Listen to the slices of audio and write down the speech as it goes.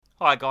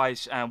Hi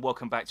guys, and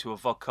welcome back to a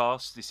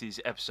VodCast. This is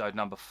episode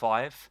number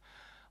 5.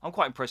 I'm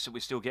quite impressed that we're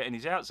still getting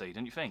these out, Z,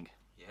 don't you think?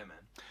 Yeah, man.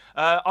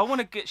 I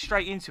want to get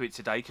straight into it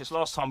today because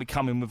last time we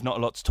come in with not a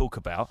lot to talk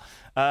about.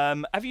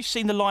 Have you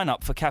seen the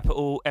lineup for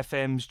Capital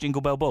FM's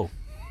Jingle Bell Ball?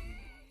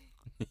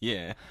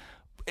 Yeah.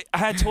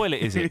 How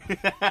toilet is it?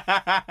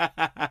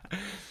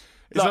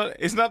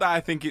 It's not that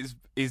I think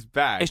it's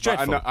bad. It's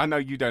dreadful. I know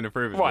you don't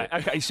approve of it. Right.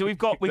 Okay. So we've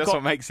got. That's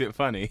what makes it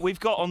funny. We've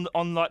got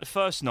on like the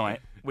first night.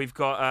 We've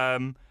got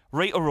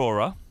Rita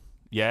Ora,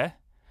 yeah,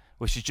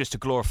 which is just a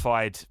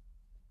glorified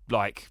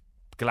like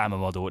glamour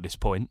model at this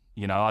point.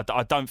 You know,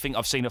 I don't think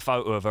I've seen a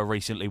photo of her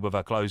recently with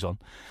her clothes on.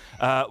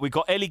 We've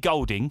got Ellie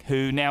Goulding,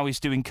 who now is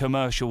doing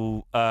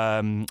commercial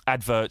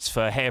adverts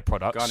for hair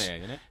products. Gone here,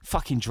 isn't it?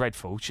 Fucking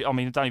dreadful. I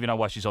mean, I don't even know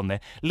why she's on there.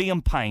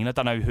 Liam Payne, I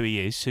don't know who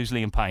he is. Who's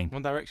Liam Payne?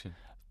 One Direction.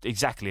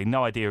 Exactly,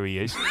 no idea who he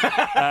is.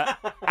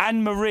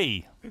 Anne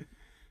Marie.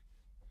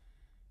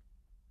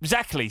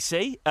 Exactly,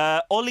 see?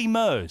 Ollie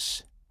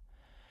Murs.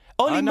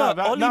 Ollie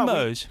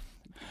Murs.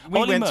 We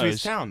went to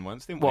his town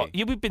once, didn't we? What?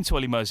 Yeah, we've been to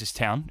Ollie Murs'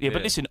 town. Yeah,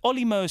 but listen,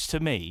 Ollie Murs to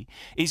me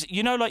is,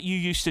 you know, like you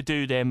used to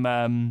do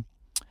them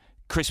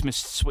Christmas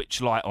switch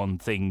light on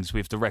things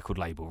with the record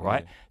label,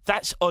 right? Yeah.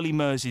 That's Ollie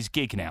Murs'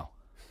 gig now.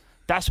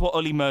 That's what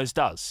Ollie Murs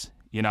does,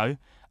 you know?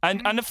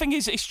 And the thing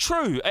is, it's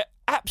true.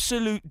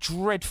 Absolute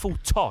dreadful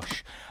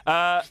tosh. Do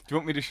you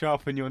want me to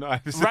sharpen your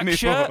knives?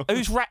 Raksha?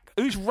 Who's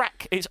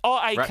Rak? It's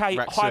R-A-K.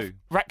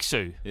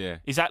 Raksu. Yeah.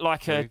 Is that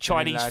like a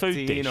Chinese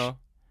food dish?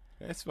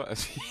 That's what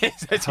it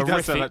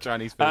does sound like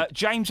Chinese food.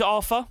 James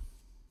Arthur.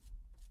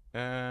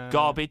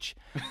 Garbage.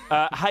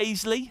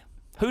 Hazley.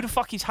 Who the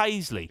fuck is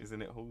Hazley?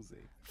 Isn't it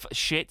Halsey?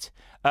 Shit.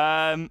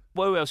 What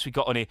else we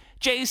got on here?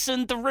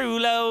 Jason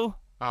Derulo.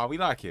 Oh, we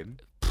like him.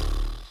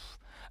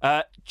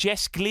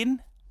 Jess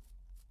Glynn.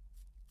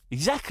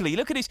 Exactly.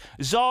 Look at this.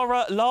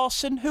 Zara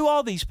Larson. Who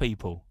are these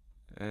people?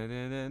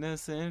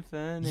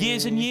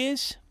 Years and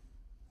years.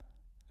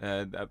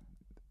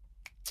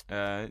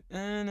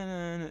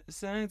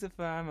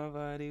 Sanctify my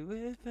body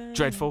with pain.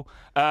 Dreadful.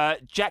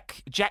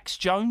 Jax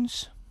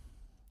Jones.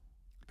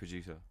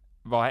 Producer.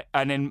 Right.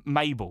 And then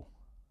Mabel.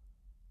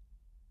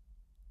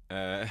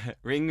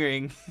 Ring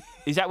ring.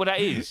 Is that what that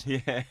is?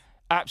 Yeah.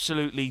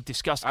 Absolutely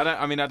disgusting.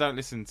 I don't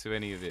listen to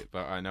any of it,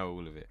 but I know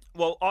all of it.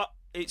 Well,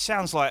 it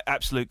sounds like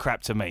absolute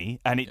crap to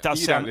me, and it does.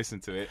 You sound... don't listen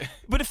to it.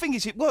 But the thing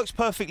is, it works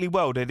perfectly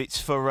well that it's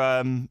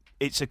for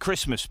it's a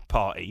Christmas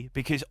party,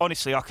 because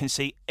honestly, I can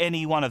see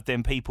any one of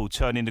them people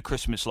turning the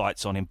Christmas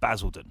lights on in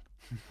Basildon.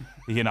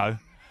 You know,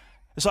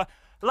 it's like,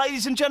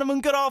 ladies and gentlemen,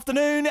 good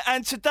afternoon,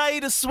 and today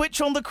to switch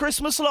on the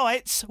Christmas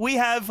lights, we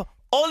have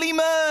Ollie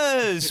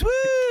Murs. Woo!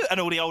 And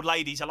all the old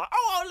ladies are like,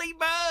 oh, Ollie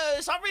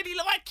Murs, I really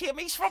like him.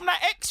 He's from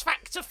that X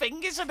Factor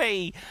thing, isn't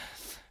he?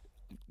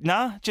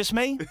 Nah, just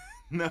me.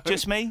 No,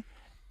 just me.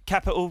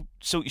 Capital,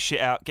 sort your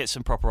shit out, get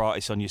some proper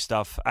artists on your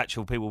stuff,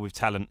 actual people with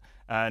talent.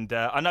 And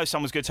I know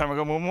someone's going to tell me,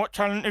 well, what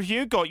talent have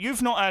you got?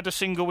 You've not had a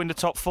single in the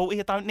top 40.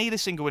 I don't need a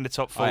single in the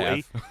top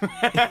 40.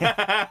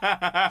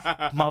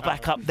 My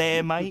back up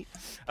there, mate.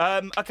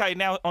 Okay,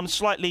 now on a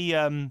slightly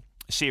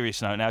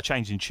serious note, now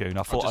changing tune.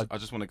 I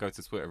just want to go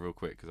to Twitter real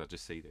quick because I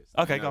just see this.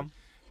 Okay, go on.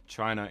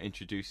 China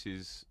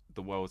introduces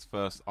the world's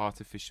first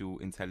artificial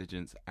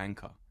intelligence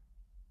anchor.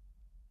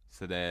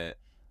 So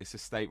it's a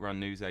state-run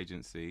news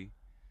agency.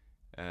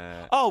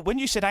 When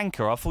you said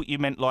anchor, I thought you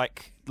meant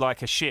like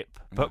a ship.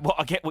 But what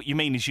I get what you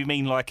mean is you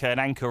mean like an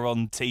anchor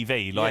on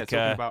TV, like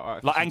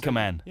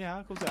Anchorman. Yeah,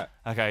 how cool's that?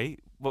 Okay,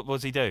 what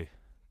does he do?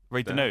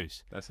 Read the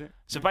news. That's it.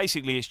 So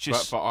basically, it's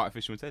just for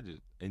artificial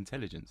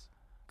intelligence.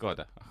 God,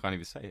 I can't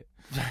even say it.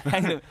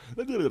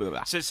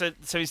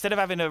 So instead of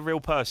having a real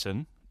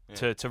person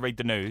to read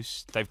the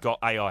news, they've got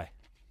AI.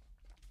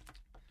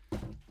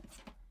 Let's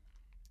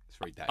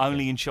read that.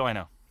 Only in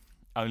China.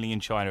 Only in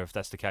China, if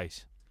that's the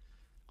case.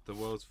 The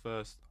world's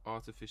first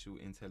artificial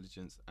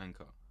intelligence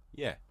anchor.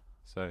 Yeah.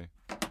 So,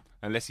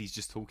 unless he's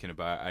just talking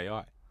about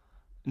AI.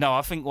 No,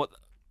 I think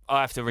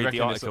I have to read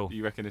the article.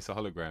 You reckon it's a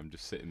hologram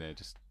just sitting there,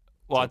 just?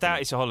 Well, I doubt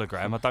it's a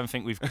hologram. I don't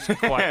think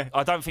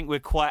I don't think we're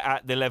quite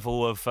at the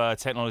level of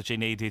technology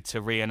needed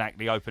to reenact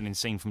the opening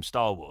scene from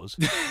Star Wars.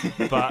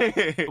 But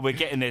we're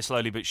getting there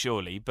slowly but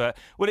surely. But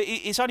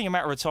it's only a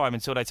matter of time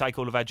until they take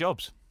all of our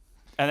jobs,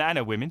 and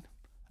our women.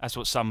 That's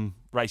what some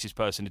racist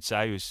person would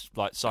say who's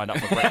like signed up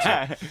for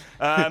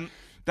Brexit.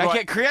 They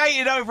get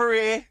created over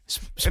here.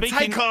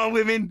 Take our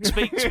women.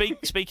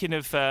 Speaking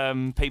of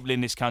people in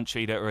this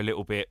country that are a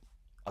little bit,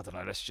 I don't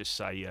know, let's just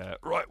say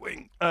right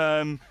wing.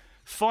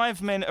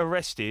 5 men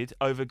arrested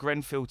over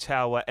Grenfell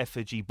Tower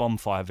effigy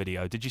bonfire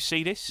video. Did you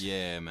see this?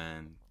 Yeah,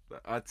 man.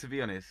 To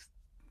be honest,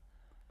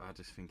 I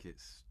just think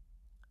it's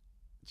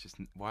just,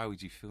 why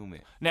would you film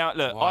it? Now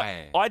look,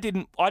 I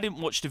didn't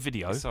watch the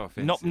video. It's so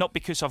offensive. Not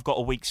because I've got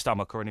a weak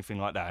stomach or anything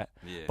like that.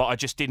 Yeah. But I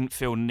just didn't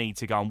feel the need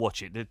to go and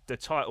watch it. The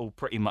title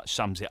pretty much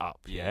sums it up.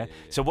 Yeah.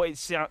 So what it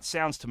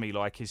sounds to me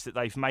like is that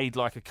they've made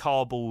like a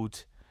cardboard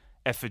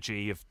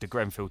effigy of the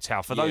Grenfell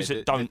Tower. For those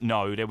that don't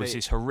know, there was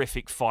this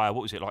horrific fire.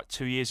 What was it, like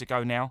 2 years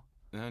ago now?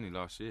 Only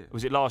last year.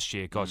 Was it last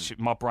year? God,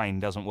 my brain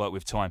doesn't work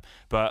with time.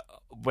 But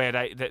where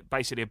they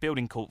basically a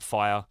building caught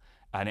fire,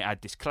 and it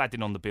had this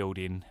cladding on the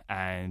building,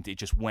 and it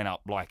just went up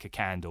like a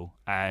candle.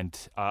 And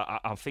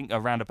I think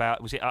around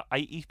about, was it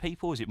 80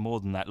 people? Or was it more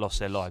than that lost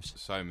their lives?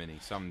 So many,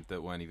 some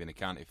that weren't even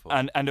accounted for.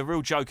 And the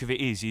real joke of it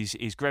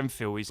is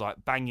Grenfell is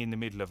like bang in the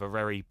middle of a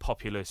very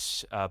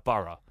populous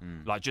borough.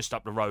 Like just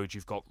up the road,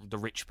 you've got the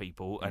rich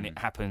people, and it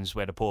happens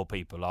where the poor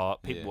people are.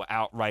 People were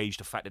outraged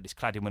the fact that this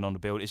cladding went on the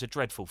building. It's a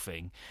dreadful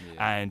thing.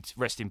 Yeah. And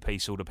rest in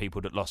peace all the people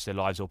that lost their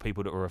lives or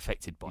people that were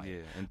affected by it.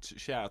 Yeah, and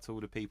shout out to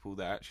all the people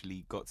that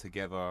actually got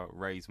together,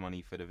 raised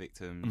money for the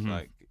victims,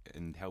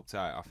 and helped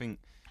out. I think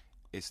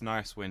it's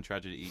nice when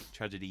tragedy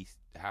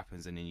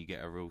happens and then you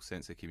get a real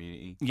sense of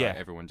community. Yeah, like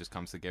everyone just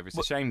comes together. It's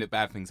a shame that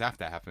bad things have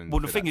to happen. Well,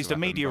 the thing is, the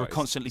media are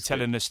constantly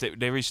telling us that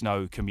there is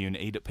no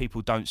community, that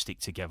people don't stick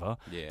together.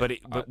 Yeah,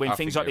 but when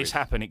things like this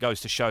happen, it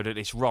goes to show that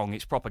it's wrong.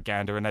 It's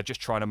propaganda, and they're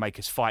just trying to make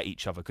us fight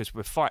each other because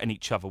we're fighting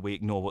each other. We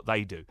ignore what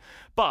they do.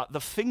 But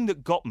the thing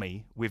that got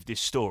me with this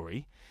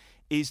story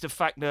is the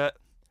fact that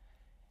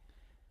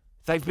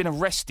they've been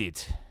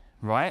arrested,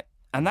 right?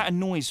 And that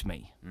annoys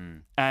me.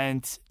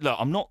 And look,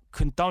 I'm not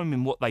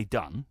condoning what they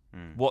done.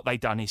 What they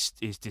done is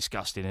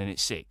disgusting and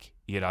it's sick,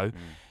 you know.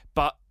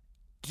 But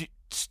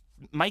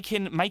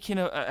making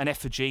an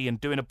effigy and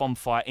doing a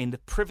bonfire in the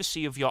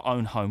privacy of your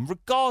own home,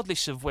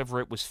 regardless of whether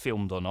it was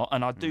filmed or not,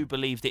 and I do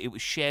believe that it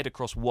was shared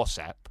across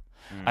WhatsApp,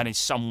 and then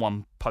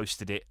someone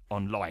posted it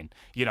online,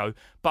 you know.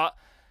 But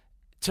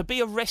to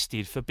be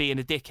arrested for being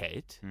a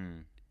dickhead,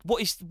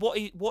 what is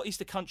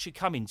the country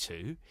coming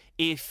to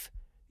if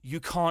you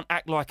can't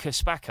act like a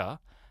spacker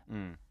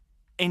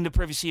in the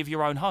privacy of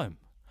your own home?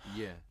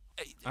 Yeah.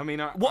 I mean,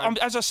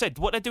 as I said,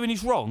 what they're doing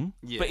is wrong,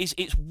 but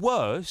it's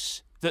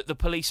worse that the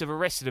police have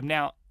arrested them.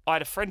 Now, I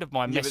had a friend of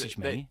mine message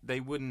me.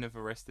 They wouldn't have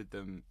arrested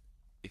them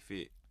if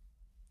it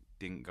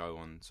didn't go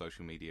on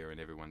social media and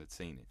everyone had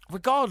seen it.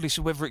 Regardless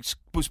of whether it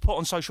was put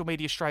on social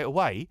media straight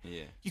away,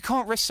 you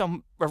can't arrest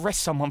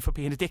someone for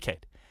being a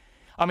dickhead.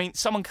 I mean,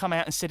 someone come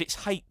out and said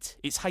it's hate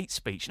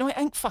speech. No, it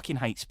ain't fucking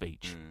hate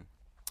speech.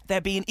 They're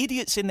being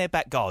idiots in their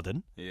back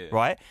garden,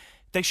 right?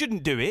 They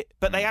shouldn't do it,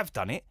 but they have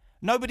done it.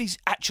 Nobody's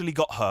actually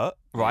got hurt,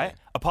 right?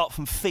 Apart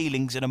from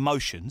feelings and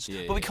emotions.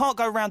 But we can't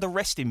go around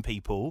arresting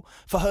people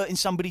for hurting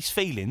somebody's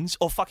feelings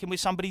or fucking with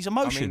somebody's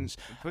emotions.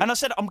 And I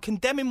said, I'm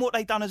condemning what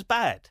they done as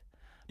bad,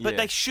 but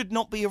they should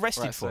not be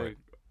arrested for it.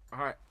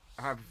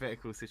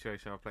 Hypothetical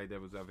situation, I'll play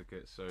devil's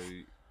advocate. So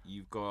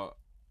you've got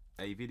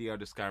a video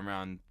that's going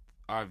around,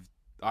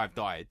 I've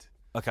died.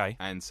 Okay.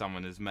 And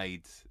someone has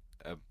made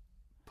a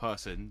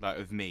person like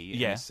of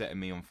me and setting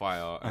me on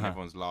fire, and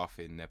everyone's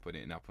laughing, they're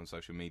putting it up on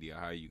social media.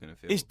 How are you going to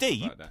feel? It's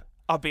deep. Like that?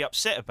 I'd be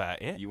upset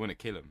about it. You want to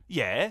kill them?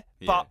 Yeah,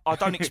 but I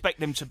don't expect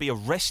them to be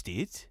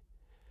arrested.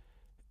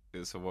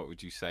 So what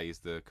would you say is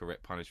the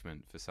correct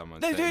punishment for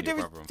someone setting your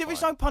brother on fire? There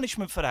is no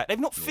punishment for that. They've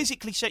not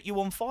physically set you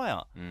on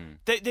fire.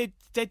 They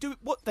do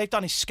what they've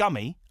done is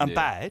scummy and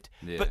bad,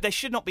 but they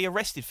should not be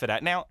arrested for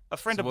that. Now, a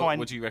friend of mine.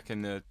 What do you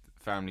reckon the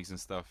families and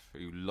stuff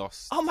who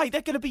lost? Oh mate,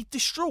 they're going to be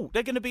distraught.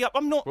 They're going to be up.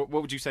 I'm not.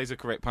 What would you say is the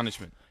correct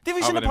punishment? There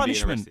isn't a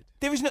punishment.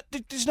 There's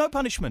no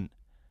punishment.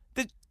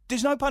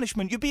 There's no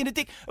punishment. You're being a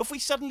dick. If we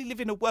suddenly live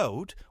in a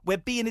world where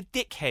being a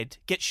dickhead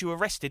gets you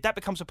arrested, that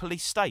becomes a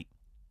police state.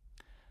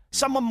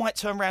 Someone might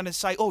turn around and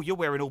say, "Oh, you're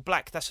wearing all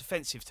black. That's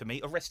offensive to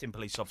me. Arrest him,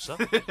 police officer."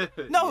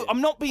 No, I'm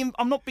not being.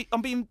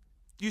 I'm being.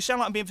 You sound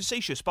like I'm being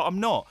facetious, but I'm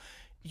not.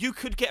 You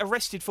could get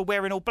arrested for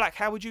wearing all black.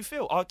 How would you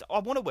feel? I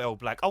want to wear all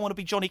black. I want to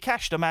be Johnny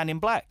Cash, the man in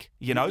black,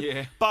 you know?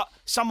 Yeah. But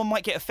someone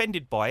might get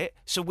offended by it,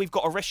 so we've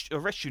got to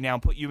arrest you now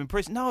and put you in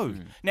prison. No.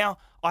 Now,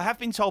 I have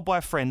been told by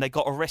a friend they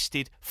got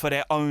arrested for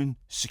their own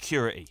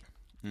security,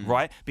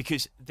 right?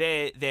 Because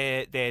their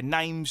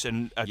names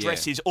and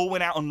addresses all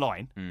went out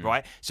online,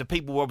 right? So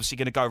people were obviously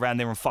going to go around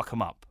there and fuck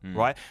them up,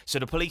 right? So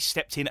the police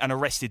stepped in and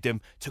arrested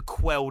them to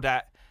quell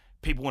that.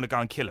 People want to go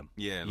and kill him.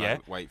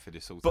 Wait for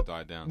this all to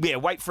die down. Yeah,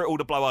 wait for it all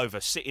to blow over.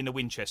 Sit in the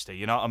Winchester,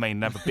 you know what I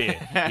mean? And have a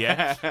beer.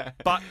 Yeah.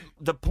 But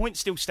the point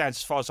still stands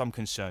as far as I'm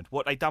concerned.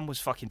 What they done was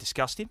fucking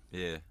disgusting.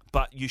 Yeah.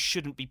 But you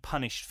shouldn't be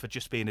punished for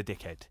just being a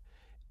dickhead.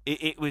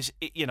 It was,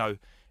 you know,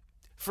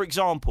 for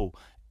example,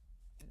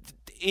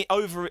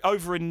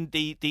 over in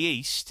the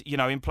East, you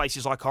know, in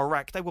places like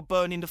Iraq, they were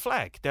burning the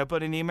flag. They were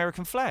burning the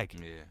American flag.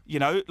 Yeah. You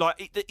know,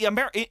 like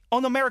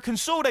on American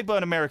soil, they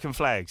burn American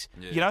flags.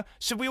 Yeah. You know,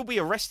 so we'll be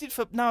arrested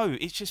for no.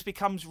 It just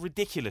becomes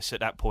ridiculous at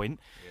that point.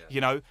 Yeah.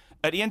 You know,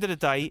 at the end of the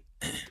day,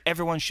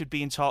 everyone should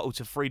be entitled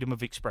to freedom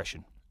of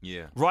expression.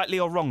 Yeah. Rightly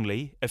or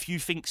wrongly, if you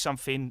think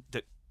something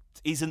that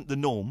isn't the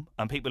norm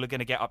and people are going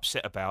to get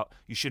upset about,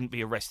 you shouldn't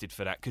be arrested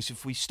for that. Because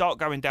if we start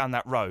going down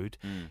that road,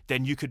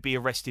 then you could be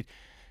arrested.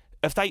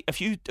 If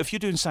you're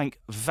doing something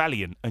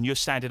valiant and you're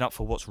standing up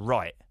for what's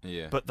right,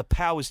 but the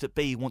powers that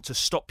be want to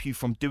stop you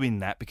from doing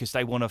that because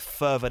they want to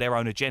further their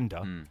own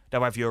agenda,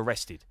 they'll have you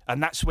arrested.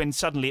 And that's when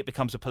suddenly it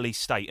becomes a police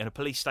state, and a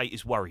police state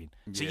is worrying.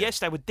 So yes,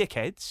 they were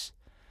dickheads,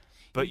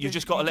 but you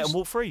just got to let them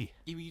walk free.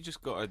 You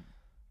just got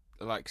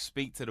to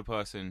speak to the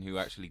person who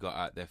actually got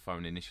out their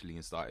phone initially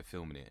and started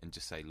filming it, and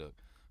just say, look,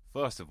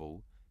 first of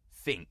all,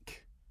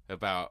 think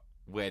about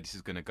where this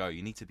is going to go.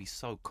 You need to be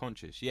so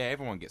conscious. Yeah,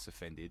 everyone gets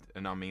offended.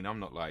 And I mean, I'm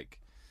not like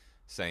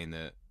saying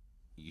that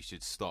you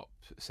should stop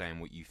saying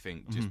what you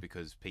think just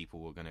because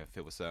people are going to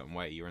feel a certain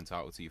way. You're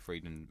entitled to your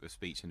freedom of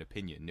speech and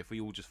opinion. If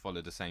we all just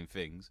follow the same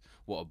things,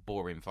 what a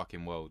boring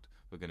fucking world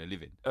we're going to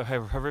live in.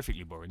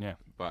 Horrifically boring, yeah.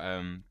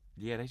 But,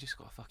 yeah, they just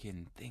got to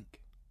fucking think.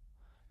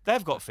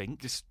 They've got to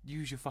think. Just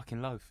use your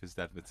fucking loaf, as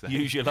Dad would say.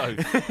 Use your loaf.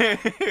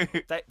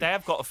 They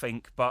have got to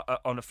think, but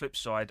on the flip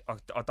side,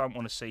 I don't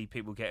want to see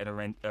people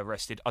getting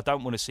arrested. I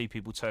don't want to see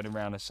people turning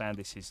around and saying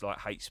this is like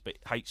hate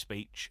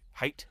speech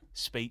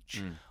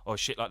or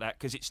shit like that,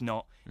 because it's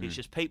not. It's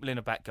just people in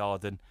a back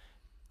garden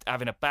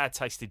having a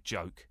bad-tasted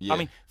joke. Yeah. I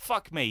mean,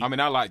 fuck me. I mean,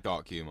 I like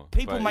dark humour.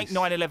 People make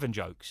 9/11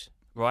 jokes,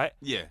 right?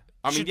 Yeah.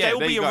 I mean, should yeah, they all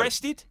there be you go.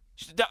 arrested?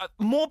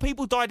 More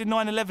people died in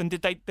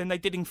 9/11 than they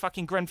did in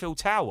fucking Grenfell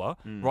Tower,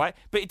 right?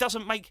 But it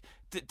doesn't make...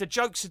 The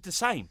jokes are the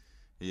same.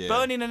 Yeah.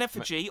 Burning an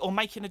effigy or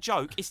making a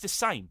joke is the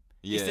same.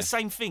 Yeah. It's the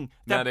same thing.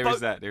 No, there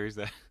is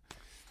that.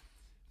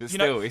 But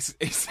still, it's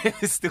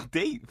still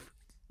deep.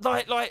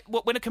 Like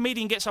when a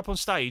comedian gets up on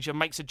stage and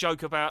makes a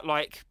joke about,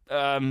 like,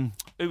 who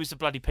was the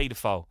bloody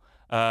paedophile?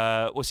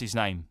 What's his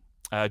name?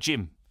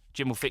 Jim.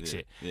 Jim will fix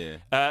it.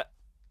 Yeah.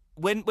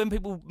 When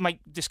people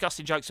make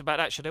disgusting jokes about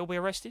that, should they all be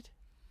arrested?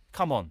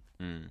 Come on.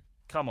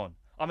 Come on.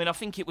 I mean, I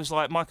think it was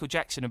like Michael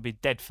Jackson had been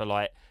dead for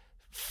like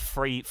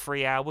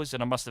three hours,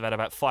 and I must have had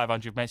about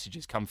 500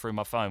 messages come through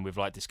my phone with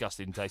like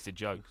disgusting tasted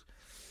jokes.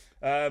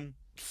 But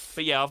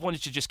yeah, I've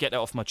wanted to just get that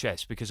off my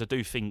chest because I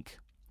do think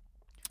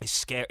it's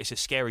scary. It's a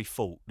scary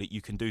thought that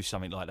you can do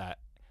something like that.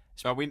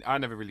 I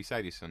never really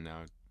say this on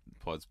our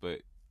pods,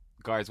 but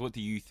guys, what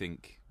do you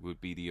think would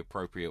be the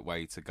appropriate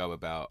way to go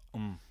about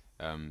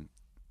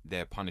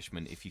their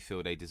punishment if you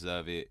feel they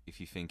deserve it? If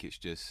you think it's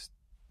just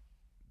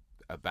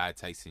a bad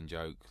tasting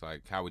joke,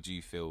 like how would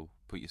you feel?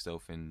 Put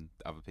yourself in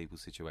other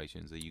people's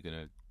situations. Are you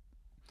gonna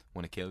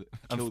want to kill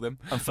them?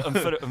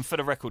 And for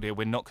the record here,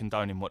 we're not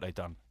condoning what they've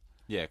done.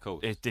 Yeah,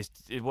 cool.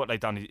 What they've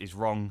done is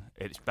wrong.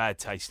 It's bad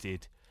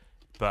tasted.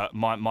 But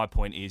my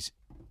point is,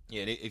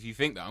 yeah, if you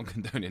think that I'm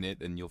condoning it,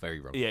 then you're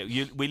very wrong. Yeah,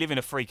 we live in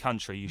a free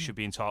country. You should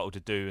be entitled to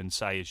do and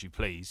say as you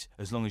please,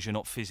 as long as you're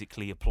not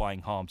physically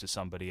applying harm to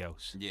somebody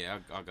else. Yeah,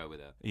 I'll go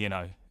with that. You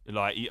know,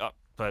 like,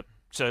 but.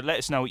 So let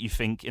us know what you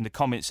think in the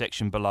comment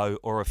section below,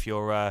 or if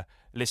you're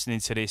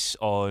listening to this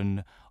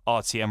on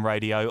RTM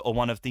Radio or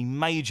one of the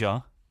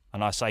major,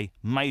 and I say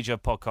major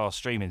podcast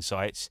streaming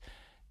sites,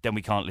 then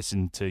we can't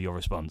listen to your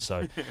response.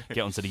 So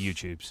get onto the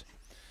YouTubes.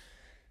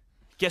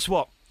 Guess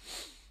what?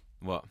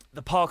 What?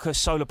 The Parker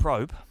Solar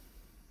Probe,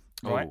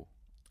 right,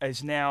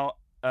 is now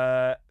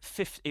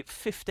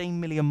 15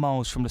 million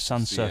miles from the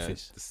sun's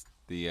surface.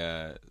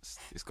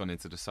 It's gone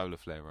into the solar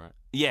flare, right?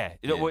 Yeah.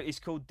 It's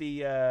called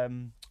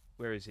the...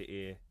 where is it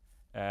here?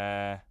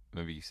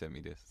 Maybe you sent me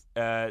this.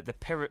 The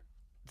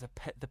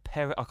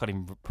I can't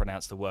even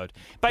pronounce the word.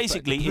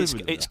 Basically,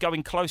 it's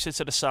going closer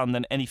to the sun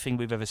than anything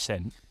we've ever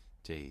sent.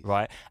 Jeez.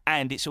 Right?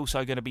 And it's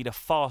also going to be the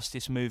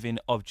fastest moving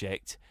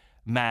object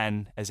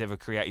man has ever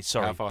created.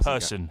 Sorry,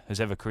 person has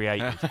ever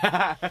created.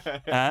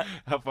 How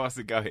fast is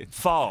it going?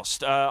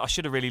 Fast. I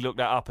should have really looked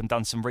that up and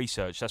done some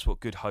research. That's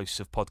what good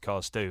hosts of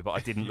podcasts do, but I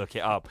didn't look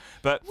it up.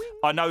 But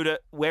I know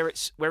that where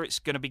it's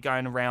going to be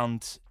going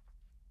around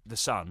the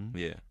sun,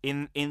 yeah,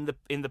 in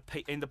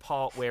the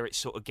part where it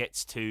sort of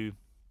gets to,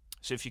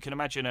 so if you can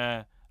imagine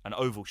an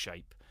oval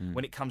shape,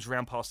 when it comes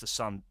around past the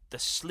sun, the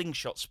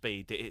slingshot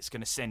speed that it's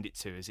going to send it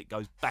to as it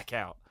goes back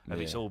out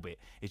of its orbit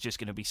is just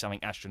going to be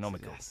something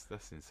astronomical.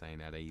 That's insane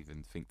how they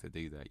even think to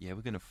do that. Yeah,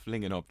 we're going to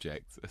fling an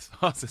object as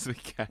fast as we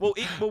can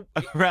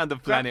around the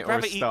planet or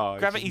a star.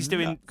 Gravity's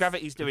doing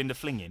the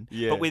flinging,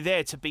 but we're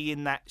there to be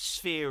in that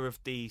sphere of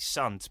the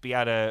sun, to be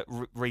able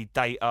to read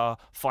data,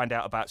 find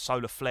out about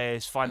solar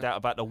flares, find out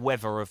about the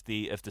weather of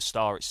the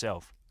star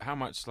itself. How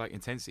much like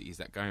intensity is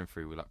that going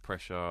through with like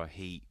pressure,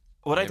 heat?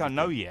 Well, they don't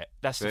know yet.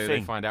 That's the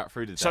thing. They find out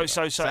through the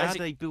data. So how do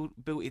they built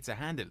it to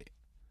handle it?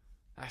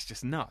 That's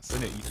just nuts,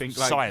 isn't it? You think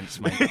like science,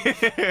 mate.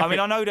 I mean,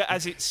 I know that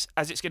as it's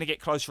going to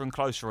get closer and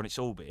closer on its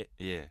orbit,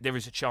 there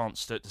is a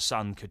chance that the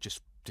sun could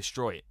just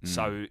destroy it.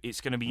 So it's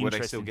going to be interesting.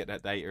 Will they still get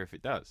that data if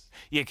it does?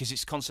 Yeah, because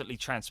it's constantly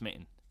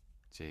transmitting.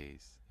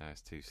 Jeez,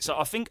 that's too sick. So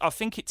I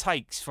think it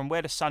takes, from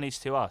where the sun is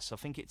to us, I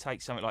think it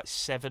takes something like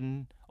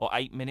 7 or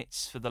 8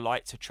 minutes for the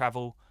light to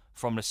travel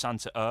from the sun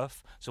to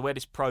Earth. So where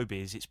this probe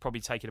is, it's probably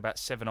taking about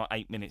 7 or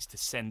 8 minutes to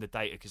send the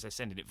data, because they're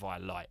sending it via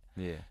light.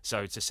 Yeah.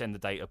 So to send the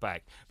data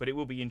back. But it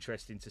will be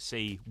interesting to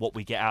see what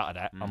we get out of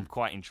that. I'm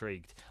quite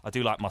intrigued. I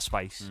do like my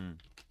space.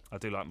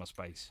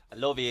 I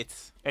love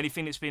it.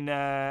 Anything that's been...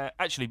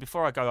 actually,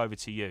 before I go over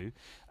to you,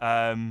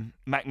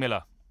 Mac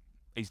Miller,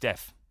 he's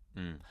deaf.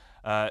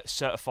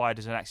 Certified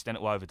as an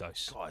accidental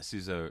overdose. God, this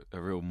is a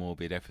real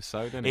morbid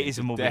episode, isn't it? It is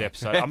a morbid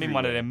episode. I'm in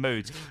one of them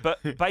moods.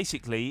 But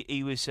basically,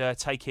 he was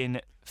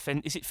taking...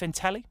 is it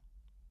Fentanyl?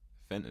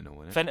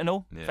 Fentanyl, isn't it?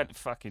 Fentanyl? Yeah.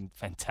 Fucking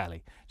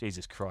Fentanyl.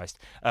 Jesus Christ.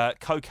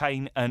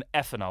 Cocaine and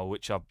ethanol,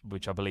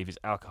 which I believe is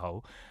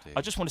alcohol. Jeez.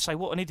 I just want to say,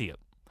 what an idiot.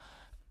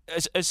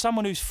 As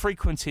someone who's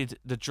frequented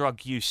the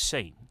drug use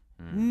scene,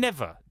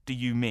 Never do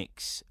you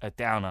mix a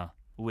downer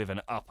with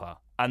an upper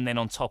and then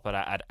on top of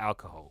that add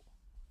alcohol.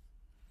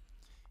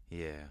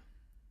 Yeah.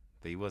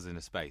 But he was in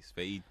a space,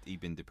 but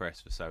he'd been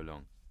depressed for so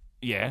long.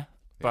 Yeah,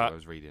 I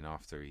was reading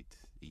after he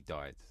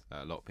died.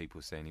 A lot of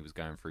people saying he was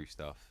going through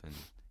stuff, and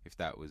if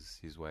that was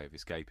his way of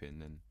escaping,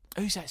 then...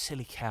 Who's that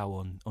silly cow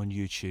on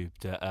YouTube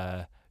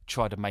that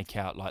tried to make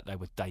out like they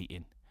were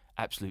dating?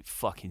 Absolute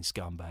fucking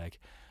scumbag.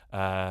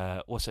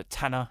 What's it?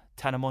 Tana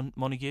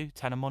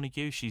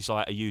Montague? She's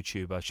like a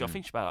YouTuber. I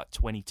think she's about like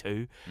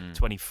 22,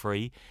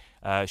 23.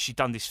 She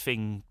done this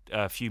thing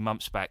a few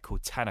months back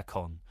called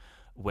TanaCon,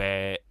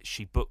 where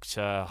she booked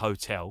a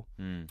hotel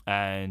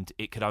and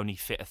it could only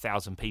fit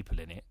 1,000 people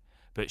in it,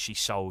 but she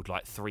sold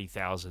like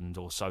 3,000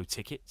 or so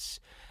tickets,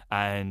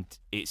 and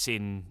it's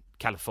in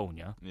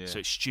California, so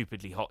it's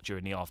stupidly hot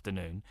during the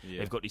afternoon.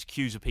 They've got these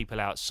queues of people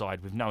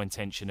outside with no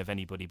intention of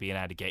anybody being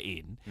able to get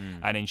in,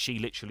 and then she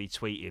literally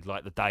tweeted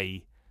like the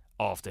day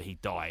after he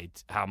died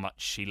how much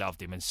she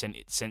loved him and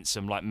sent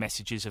some like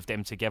messages of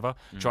them together,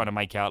 trying to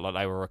make out like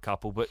they were a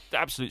couple, but the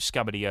absolute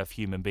scum of the earth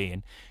human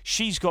being.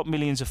 She's got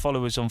millions of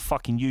followers on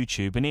fucking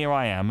YouTube, and here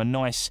I am, a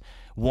nice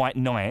white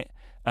knight,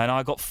 and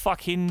I got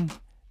fucking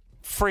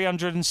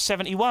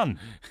 371.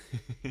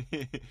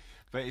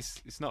 But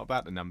it's not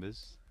about the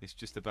numbers. It's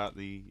just about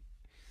the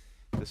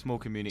small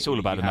community. It's all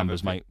about the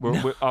numbers, mate.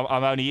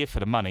 I'm only here for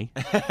the money.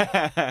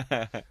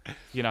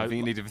 You know, I think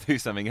you need to do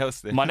something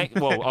else then.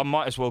 I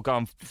might as well go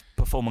and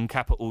perform on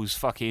Capital's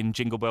fucking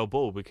Jingle Bell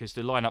Ball, because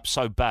the lineup's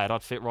so bad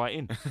I'd fit right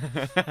in.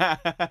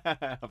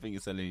 I think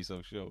you're selling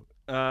yourself short.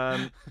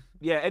 Here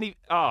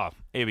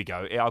we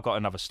go. I've got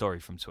another story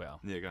from Twitter.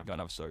 Yeah, go. Got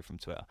another story from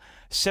Twitter.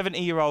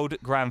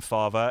 70-year-old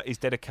grandfather is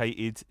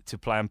dedicated to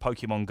playing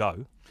Pokemon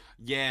Go.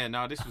 Yeah,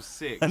 no, this was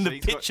sick. And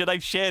the picture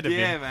they've shared of him.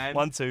 Yeah, man.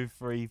 1, 2,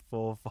 3,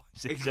 4, 5,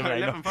 6, 7, 8,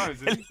 11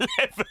 phones. 11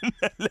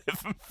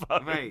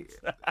 phones. Mate,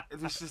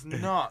 this is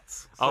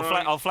nuts.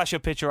 I'll flash a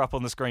picture up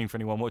on the screen for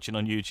anyone watching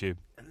on YouTube.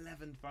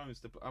 11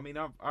 phones. I mean,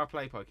 I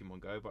play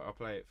Pokemon Go, but I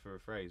play it for a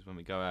phrase when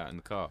we go out in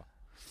the car.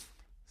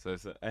 So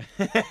it's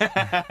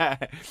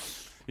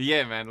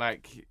yeah, man,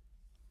 like,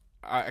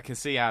 I can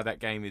see how that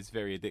game is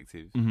very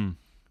addictive. Mm-hmm.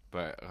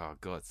 But, oh,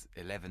 God,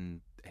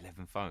 11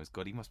 phones.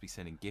 God, he must be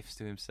sending gifts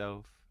to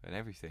himself and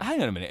everything.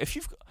 Hang on a minute.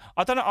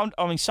 I don't know.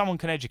 I mean, someone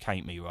can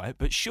educate me, right?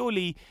 But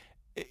surely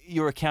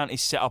your account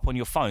is set up on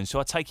your phone.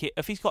 So I take it,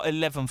 if he's got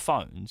 11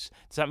 phones,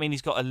 does that mean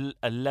he's got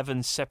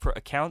 11 separate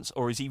accounts,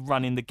 or is he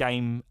running the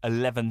game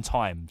 11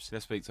 times?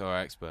 Let's speak to our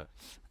expert.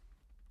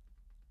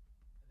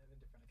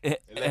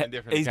 11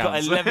 different he's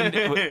accounts. Got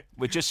 11.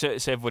 We're just so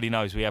everybody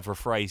knows, we have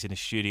Rephrase in the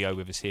studio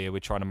with us here. We're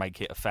trying to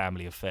make it a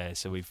family affair,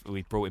 so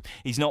we've brought him.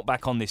 He's not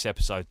back on this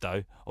episode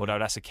though, although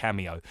that's a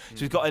cameo. So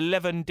he's got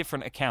 11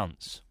 different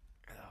accounts.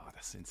 Oh,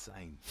 that's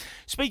insane.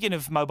 Speaking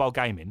of mobile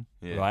gaming,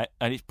 right?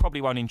 And it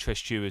probably won't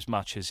interest you as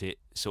much as it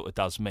sort of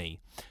does me.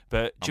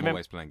 But I'm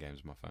always playing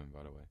games on my phone,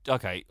 by the way.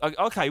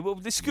 Okay. Well,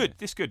 this is good. Yeah.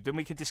 This is good. Then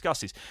we can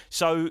discuss this.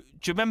 So, do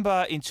you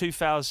remember in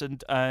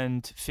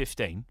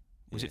 2015?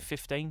 Was it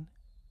 15?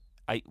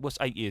 8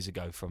 years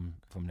ago from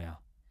now?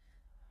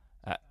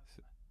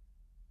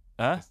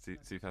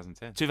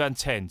 2010.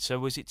 2010. So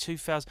was it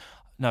 2000?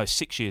 No,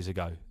 6 years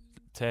ago.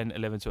 10,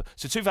 11, 12.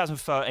 So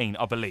 2013,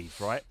 I believe,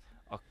 right?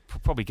 I'm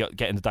probably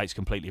getting the dates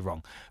completely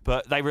wrong.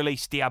 But they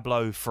released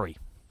Diablo 3.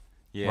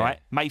 Yeah. Right?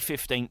 May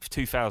 15th,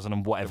 2000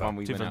 and whatever. The one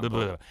we went out and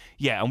bought.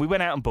 Yeah, and we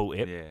went out and bought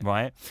it,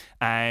 right?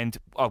 And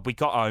we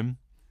got home.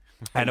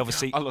 And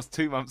obviously, I lost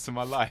 2 months of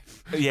my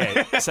life.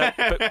 Yeah, so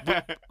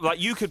but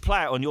like you could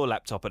play it on your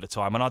laptop at the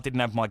time, and I didn't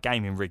have my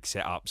gaming rig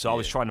set up, so I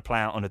was trying to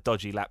play it on a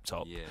dodgy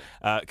laptop.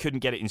 Yeah. Couldn't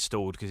get it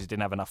installed because it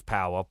didn't have enough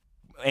power.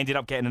 Ended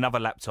up getting another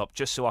laptop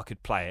just so I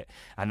could play it,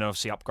 and then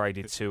obviously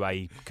upgraded to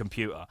a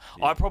computer.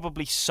 Yeah. I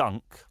probably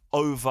sunk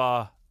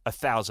over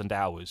 1,000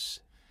 hours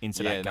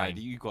into that game.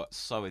 You got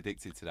so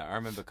addicted to that. I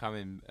remember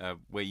coming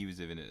where you was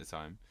living at the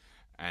time,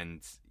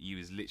 and you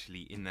was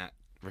literally in that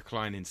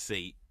reclining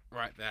seat.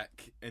 Right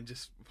back and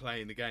just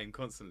playing the game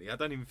constantly. I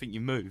don't even think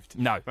you moved.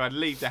 No. But I'd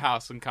leave the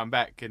house and come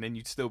back, and then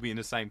you'd still be in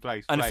the same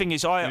place. And the thing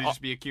is, you'd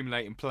just be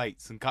accumulating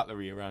plates and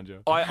cutlery around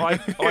you.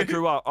 I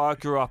grew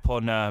up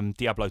on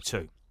Diablo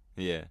 2.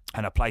 Yeah.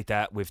 And I played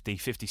that with the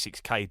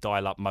 56k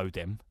dial-up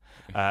modem.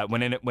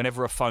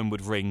 Whenever a phone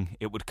would ring,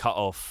 it would cut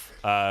off.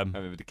 I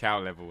remember the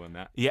cow level on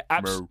that. Yeah,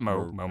 with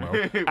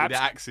the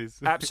axes.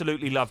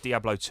 Absolutely loved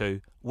Diablo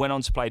 2. Went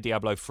on to play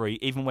Diablo 3.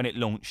 Even when it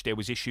launched, there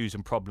was issues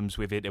and problems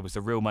with it. There was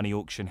the real money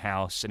auction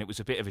house, and it was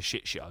a bit of a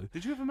shit show.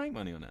 Did you ever make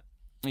money on it?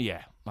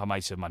 Yeah, I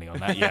made some money on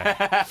that.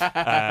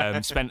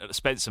 Yeah,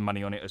 spent some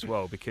money on it as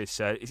well because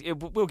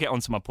we'll get on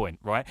to my point,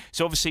 right?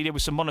 So obviously there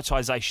was some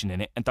monetization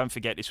in it, and don't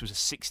forget this was a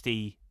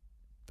 £60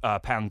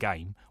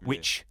 game,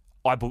 which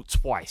I bought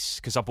twice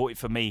because I bought it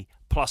for me,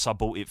 plus I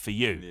bought it for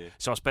you. Yeah.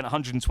 So I spent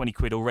 120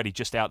 quid already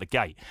just out the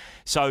gate.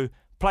 So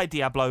played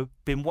Diablo.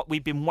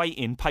 We've been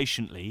waiting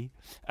patiently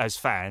as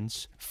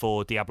fans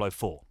for Diablo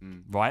 4,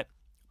 right?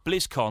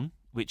 BlizzCon,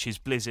 which is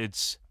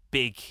Blizzard's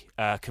big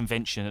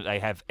convention that they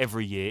have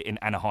every year in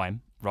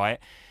Anaheim, right?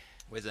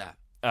 Where's that?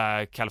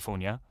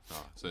 California.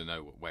 Oh, so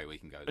no way we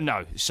can go there.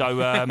 No. So,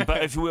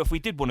 but if we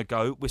did want to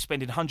go, we're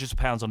spending hundreds of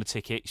pounds on a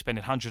ticket,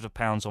 spending hundreds of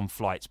pounds on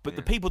flights. But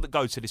the people that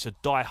go to this are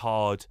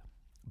die-hard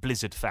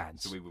Blizzard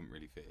fans. So we wouldn't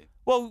really fit in.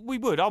 Well, we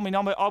would. I mean,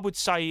 I would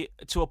say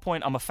to a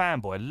point I'm a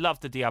fanboy. I love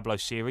the Diablo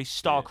series.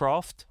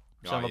 StarCraft,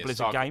 some of the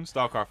Blizzard games.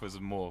 StarCraft was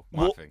more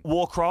my thing.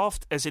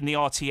 Warcraft, as in the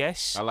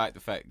RTS. I like the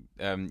fact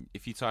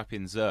if you type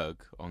in Zerg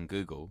on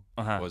Google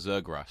or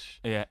Zerg Rush,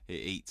 it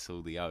eats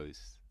all the O's.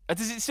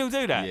 Does it still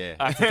do that? Yeah.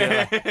 I have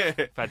to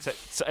do that.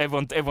 So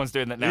everyone's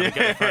doing that now.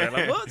 Yeah.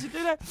 Like, what? Does it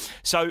do that?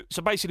 So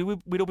basically,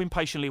 we'd all been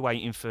patiently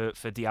waiting for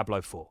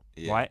Diablo 4,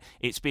 right?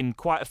 It's been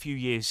quite a few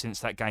years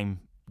since that game,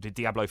 the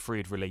Diablo 3,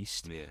 had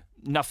released. Yeah.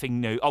 Nothing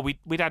new. Oh,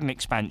 we'd had an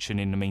expansion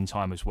in the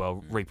meantime as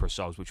well, Reaper of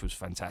Souls, which was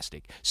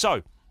fantastic.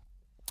 So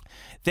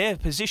their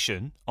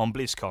position on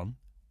BlizzCon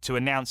to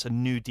announce a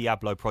new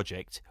Diablo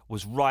project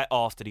was right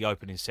after the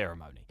opening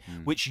ceremony,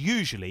 which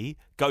usually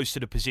goes to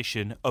the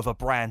position of a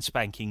brand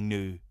spanking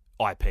new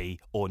IP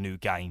or new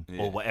game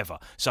or whatever.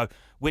 So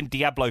when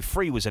Diablo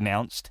 3 was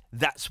announced,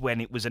 that's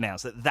when it was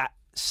announced, at that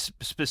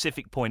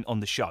specific point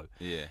on the show.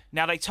 Yeah.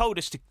 Now, they told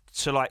us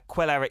to like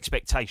quell our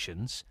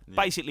expectations,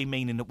 basically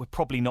meaning that we're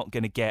probably not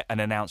going to get an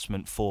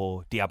announcement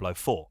for Diablo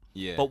 4.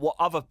 Yeah. But what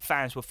other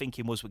fans were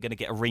thinking was we're going to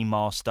get a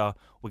remaster,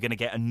 we're going to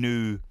get a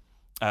new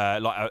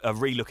like a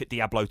relook at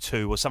Diablo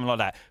 2 or something like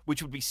that,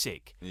 which would be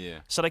sick. Yeah.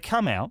 So they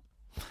come out,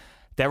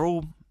 they're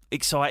all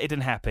excited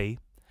and happy,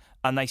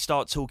 and they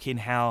start talking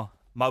how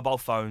mobile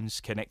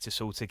phones connect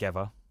us all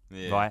together,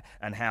 right?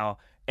 And how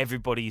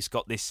everybody's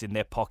got this in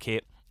their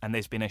pocket, and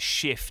there's been a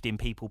shift in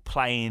people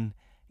playing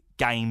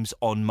games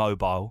on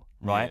mobile,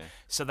 right? Yeah.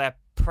 So they're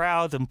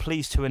proud and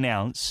pleased to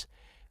announce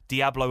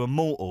Diablo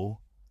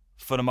Immortal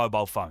for the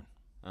mobile phone.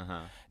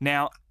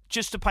 Now,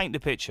 just to paint the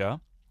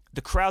picture,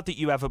 the crowd that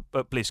you have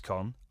at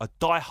BlizzCon are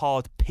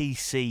diehard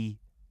PC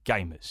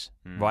gamers,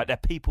 right? They're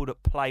people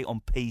that play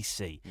on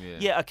PC.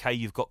 Yeah, okay,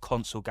 you've got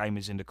console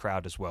gamers in the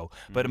crowd as well,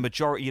 but a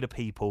majority of the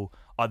people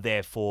are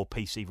there for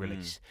PC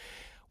release.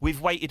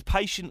 We've waited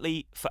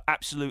patiently for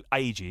absolute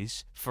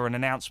ages for an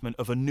announcement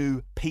of a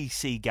new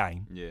PC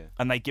game,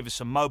 and they give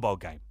us a mobile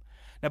game.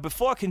 Now,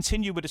 before I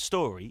continue with the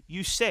story,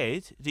 you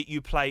said that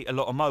you play a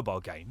lot of mobile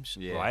games,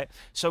 right?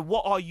 So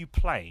what are you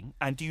playing,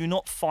 and do you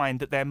not find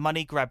that they're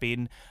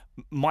money-grabbing,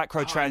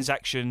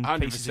 microtransaction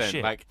 100%, pieces of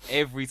shit? Like,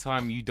 every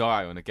time you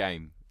die on a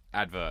game,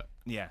 advert.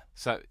 Yeah.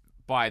 So,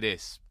 buy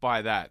this,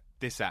 buy that,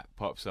 this app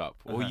pops up,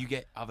 or you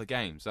get other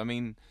games. I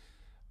mean,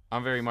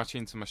 I'm very much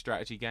into my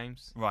strategy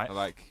games. Right. I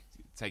like,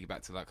 take it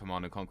back to like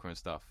Command and Conquer and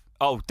stuff.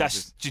 Oh,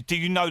 do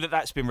you know that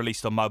that's been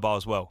released on mobile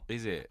as well?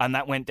 Is it? And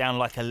that went down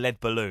like a lead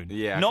balloon.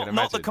 Yeah,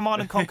 not the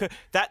Command and Conquer.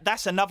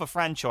 That's another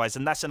franchise,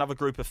 and that's another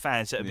group of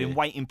fans that have been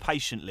waiting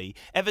patiently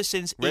ever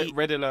since.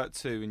 Red Alert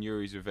 2 and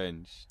Yuri's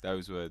Revenge.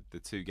 Those were the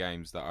two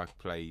games that I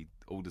played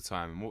all the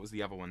time. And what was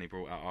the other one they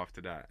brought out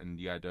after that? And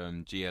you had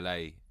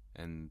GLA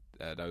and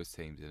those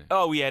teams in it.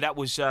 Oh yeah, that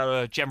was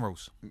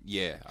Generals.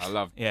 Yeah, I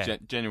love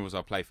Generals.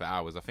 I play for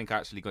hours. I think I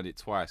actually got it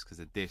twice because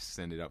the discs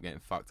ended up getting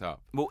fucked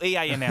up. Well,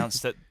 EA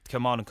announced that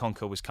Command and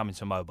Conquer was coming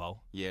to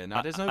mobile. Yeah,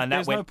 no, there's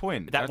no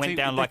point. That went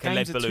down like a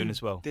lead balloon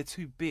as well. They're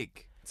too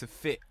big to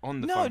fit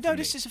on the phone. No,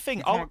 this is the thing.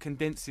 You can't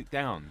condense it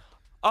down.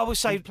 I would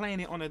say playing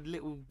it on a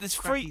little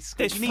screen.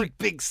 You need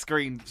big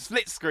screen,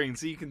 split screen,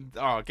 so you can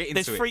get into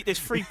it. There's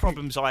three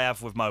problems I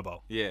have with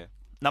mobile. Yeah.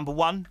 Number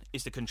one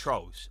is the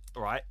controls,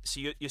 right?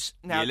 So you're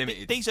now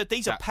limited.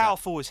 These are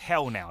powerful as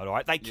hell now,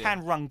 right? They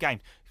can run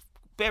games.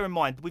 Bear in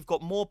mind, we've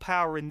got more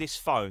power in this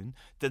phone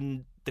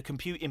than the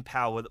computing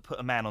power that put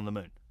a man on the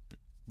moon,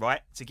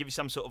 right? To give you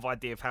some sort of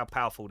idea of how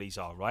powerful these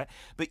are, right?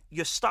 But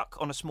you're stuck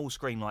on a small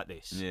screen like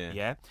this,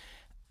 yeah?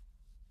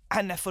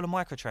 And they're full of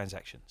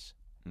microtransactions.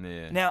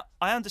 Yeah. Now,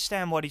 I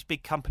understand why these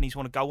big companies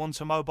want to go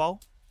onto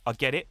mobile. I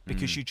get it,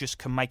 because you just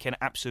can make an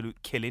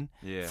absolute killing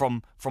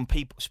from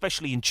people,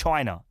 especially in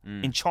China.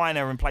 In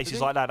China and places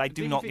like that, they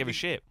do not give a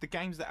shit. The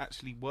games that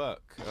actually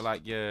work are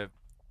like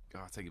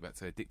I'll take it back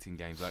to addicting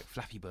games like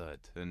Flappy Bird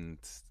and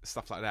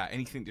stuff like that.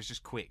 Anything that's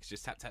just quick,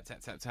 just tap, tap,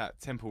 tap, tap, tap.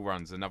 Temple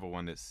Run's another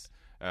one that's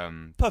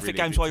perfect really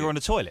games while you're on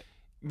the toilet.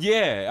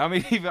 Yeah, I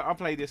mean, even I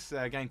play this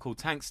game called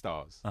Tank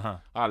Stars.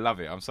 I love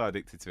it. I'm so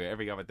addicted to it.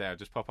 Every other day, I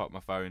just pop up my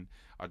phone,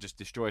 I just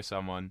destroy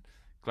someone,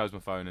 close my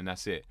phone, and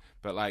that's it.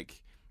 But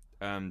like,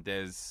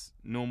 there's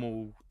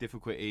normal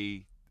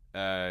difficulty,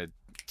 hard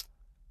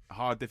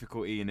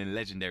difficulty, and then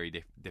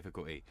legendary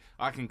difficulty.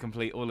 I can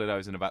complete all of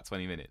those in about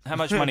 20 minutes. How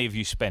much money have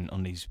you spent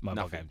on these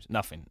mobile games?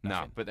 Nothing.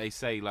 No, but they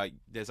say like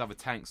there's other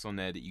tanks on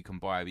there that you can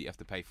buy, but you have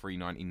to pay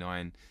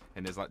 $3.99.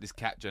 And there's like this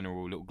Cat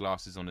General, little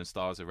glasses on and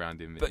stars around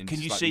him. But and can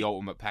it's you like see the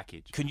ultimate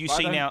package? Can you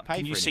see now?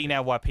 Can you see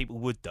now why people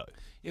would though?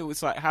 It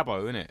was like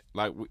Habbo, isn't it?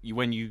 Like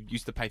when you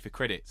used to pay for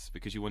credits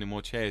because you wanted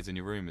more chairs in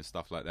your room and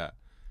stuff like that.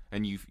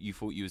 And you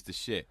thought you was the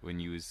shit when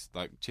you was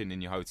like chilling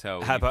in your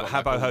hotel.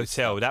 Habbo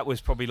Hotel. That was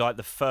probably like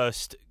the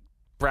first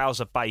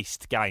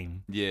browser-based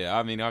game. Yeah,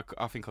 I mean, I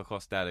think I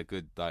cost Dad a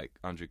good like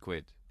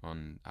 £100.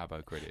 on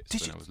Abo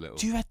credits when I was little.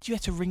 You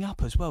had to ring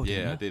up as well, didn't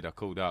you? Yeah, I did. I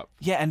called up.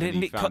 Yeah, and then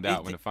then he found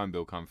out when the phone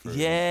bill come through.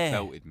 Yeah. And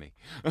belted me.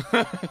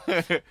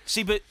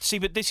 See,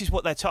 but this is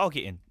what they're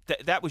targeting.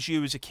 That was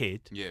you as a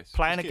kid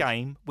playing a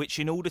game, which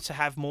in order to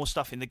have more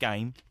stuff in the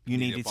game, you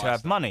needed to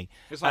have money.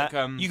 It's like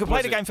you could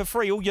play the game for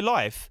free all your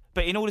life,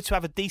 but in order to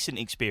have a decent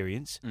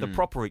experience, the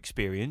proper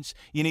experience,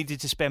 you needed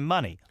to spend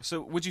money.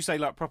 So would you say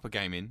like proper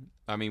gaming?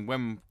 I mean,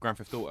 when Grand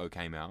Theft Auto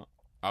came out,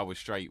 I was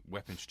straight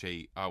weapons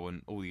cheat. I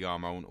want all the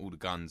armor, I want all the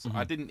guns.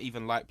 I didn't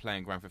even like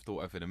playing Grand Theft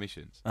Auto for the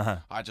missions.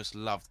 I just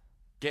loved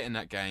getting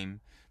that game,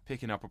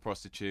 picking up a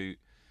prostitute,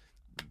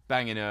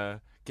 banging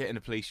her, getting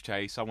a police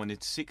chase. I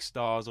wanted 6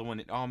 stars. I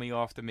wanted army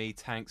after me,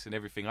 tanks and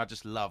everything. I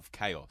just love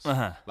chaos.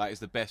 Like, it's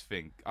the best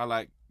thing. I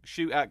like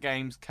shootout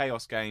games,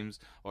 chaos games,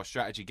 or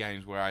strategy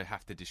games where I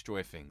have to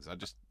destroy things.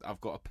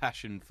 I've got a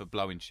passion for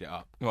blowing shit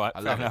up. Right, I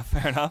love it.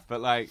 fair enough.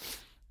 But like,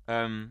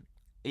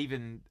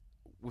 even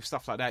with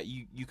stuff like that,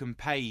 you can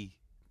pay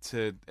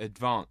to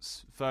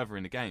advance further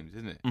in the games,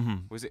 isn't it?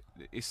 Was it?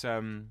 It's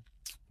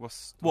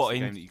what's what the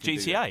in game that you can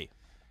GTA?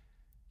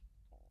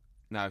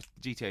 No,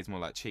 GTA is more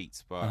like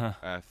cheats, but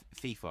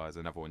FIFA is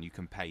another one. You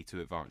can pay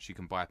to advance. You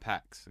can buy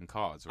packs and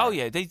cards. Right? Oh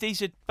yeah,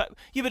 these are. But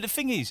the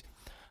thing is,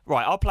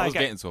 right? I'll play. I was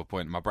getting to a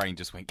point. My brain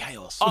just went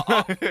chaos.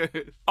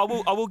 I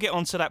will get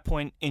on to that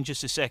point in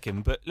just a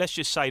second. But let's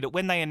just say that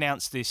when they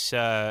announced this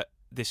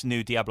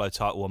new Diablo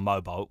title on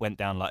mobile, it went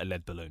down like a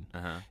lead balloon.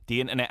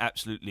 The internet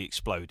absolutely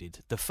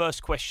exploded. The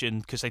first question,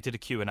 because they did a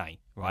Q&A,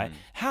 right?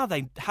 How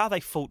they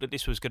thought that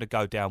this was going to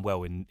go down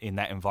well in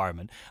that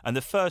environment. And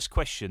the first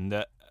question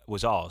that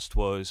was asked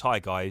was, "Hi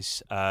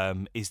guys,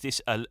 is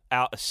this a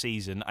out of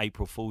season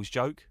April Fool's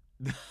joke?"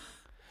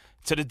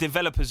 To the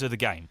developers of the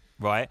game,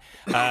 right?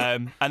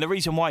 And the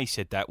reason why he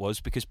said that was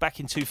because back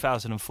in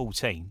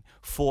 2014,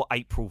 for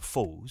April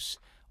Fools,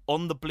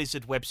 on the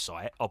Blizzard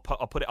website, I'll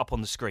put it up on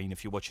the screen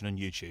if you're watching on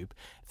YouTube,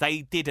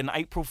 they did an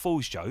April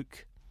Fool's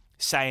joke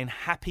saying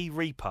Happy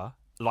Reaper,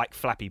 like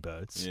Flappy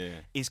Birds,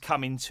 is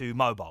coming to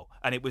mobile.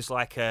 And it was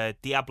like a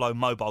Diablo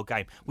mobile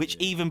game, which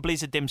even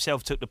Blizzard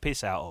themselves took the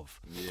piss out of.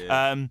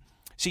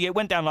 So it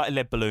went down like a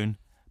lead balloon.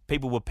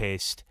 People were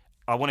pissed.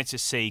 I wanted to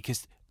see,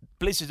 because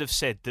Blizzard have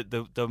said that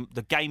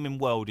the gaming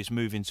world is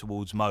moving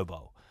towards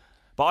mobile.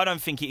 But I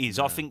don't think it is.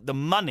 I think the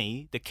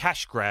money, the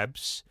cash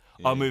grabs,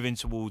 are moving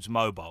towards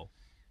mobile.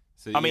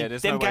 So, I mean,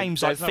 them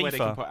games like FIFA. There's no way they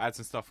can put ads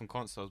and stuff on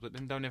consoles, but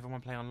then don't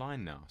everyone play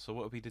online now? So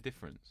what would be the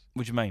difference?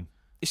 What do you mean?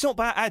 It's not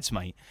about ads,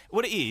 mate.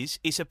 What it is,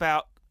 it's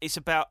about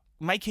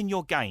making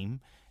your game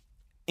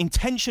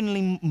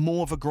intentionally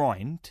more of a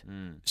grind,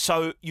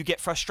 so you get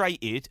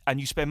frustrated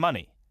and you spend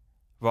money,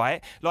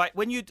 right? Like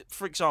when you,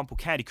 for example,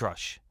 Candy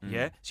Crush,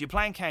 so you're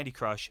playing Candy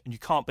Crush and you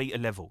can't beat a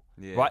level,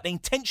 right? They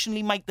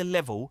intentionally make the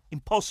level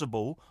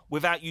impossible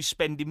without you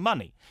spending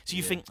money. So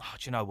you think, do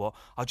you know what?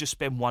 I'll just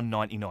spend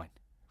 $1.99.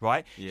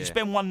 Right? You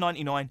spend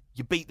 $1.99,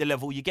 you beat the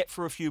level, you get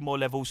through a few more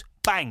levels,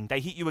 bang, they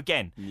hit you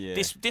again.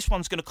 This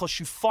one's going to cost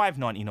you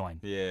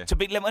 $5.99 to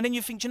beat the level. And then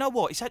you think, do you know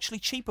what? It's actually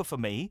cheaper for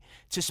me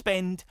to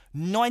spend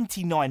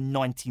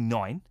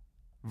 $99.99,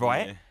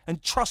 right?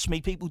 And trust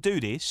me, people do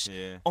this,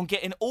 on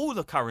getting all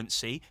the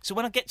currency. So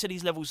when I get to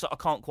these levels that I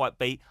can't quite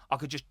beat, I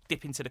could just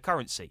dip into the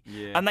currency.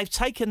 And they've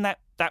taken that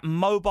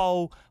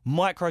mobile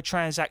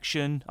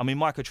microtransaction. I mean,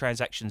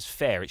 microtransactions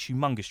fair. It's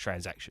humongous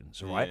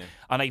transactions, right?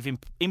 And they've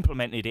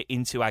implemented it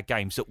into our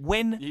games. That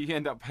when you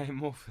end up paying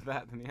more for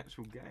that than the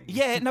actual game.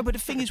 Yeah, no, but the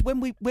thing is, when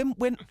look,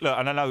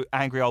 and I know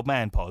Angry Old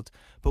Man Pod,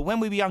 but when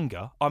we were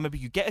younger, I remember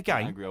you get a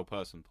game. Angry Old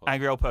Person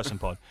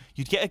Pod.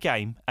 You'd get a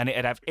game and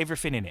it'd have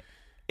everything in it.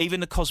 Even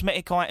the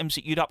cosmetic items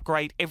that you'd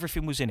upgrade,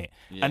 everything was in it.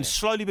 And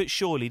slowly but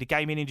surely, the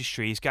gaming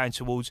industry is going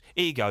towards,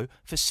 here you go,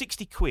 for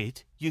 60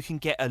 quid, you can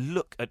get a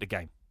look at the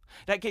game.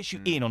 That gets you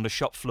in on the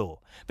shop floor.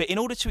 But in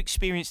order to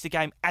experience the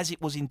game as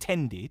it was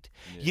intended,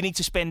 you need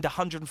to spend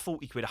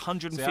 140 quid,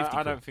 150 quid.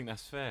 I don't think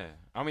that's fair.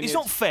 I mean, it's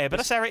not fair, but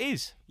that's how it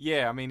is.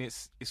 Yeah, I mean,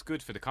 it's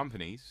good for the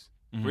companies.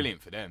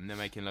 Brilliant for them. They're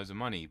making loads of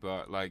money.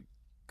 But, like,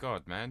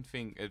 God, man,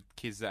 think of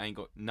kids that ain't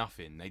got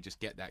nothing. They just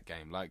get that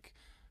game. Like,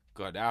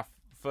 God, our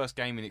first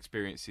gaming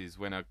experiences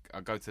when I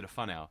go to the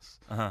funhouse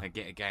and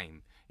get a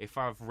game. If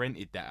I've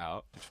rented that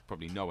out, which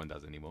probably no one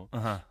does anymore,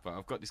 but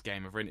I've got this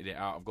game, I've rented it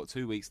out, I've got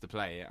 2 weeks to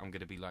play it, I'm going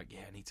to be like,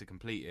 I need to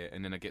complete it.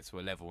 And then I get to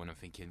a level and I'm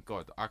thinking,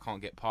 God, I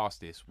can't get past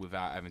this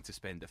without having to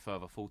spend a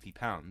further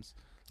 £40.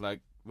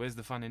 Like, where's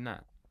the fun in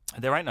that?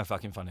 There ain't no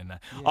fucking fun in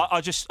that. Yeah.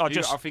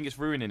 I think it's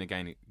ruining a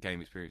game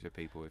experience for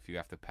people if you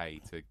have to pay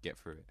to get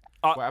through it.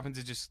 What happened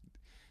to just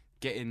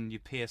getting your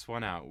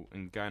PS1 out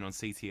and going on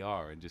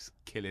CTR and just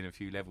killing a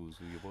few levels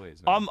with your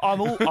boys? No?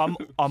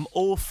 I'm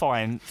all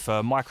fine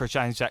for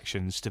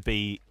microtransactions to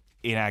be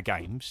in our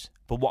games,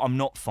 but what I'm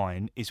not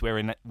fine is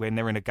when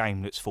they're in a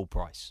game that's full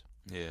price.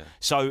 Yeah.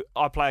 So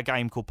I play a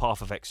game called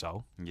Path of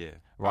Exile. Yeah.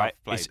 Right.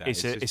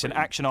 It's an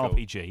action cool.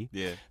 RPG.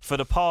 Yeah. For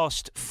the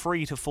past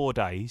 3 to 4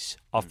 days,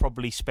 I've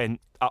probably spent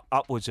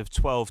upwards of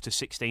 12 to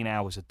 16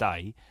 hours a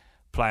day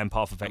playing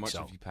Path of Exile. How much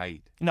have you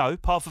paid? No,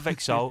 Path of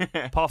Exile.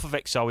 Path of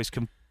Exile is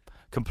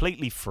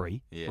completely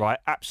free, right?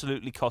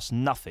 Absolutely costs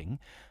nothing.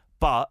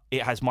 but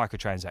it has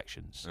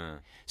microtransactions.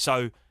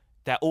 So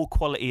they're all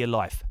quality of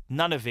life.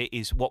 None of it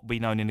is what we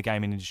know in the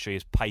gaming industry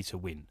as pay to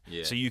win.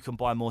 Yeah. So you can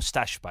buy more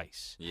stash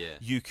space. Yeah.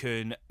 You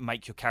can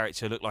make your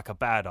character look like a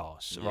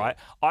badass, right?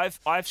 I've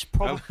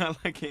probably I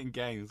like it in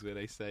games where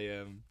they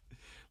say,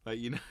 like,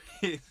 you know,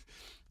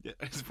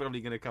 it's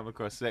probably going to come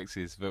across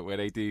sexist, but where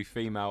they do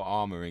female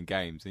armor in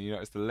games, and you know,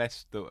 it's the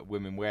less that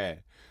women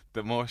wear,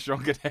 the more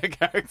stronger their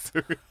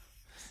character is.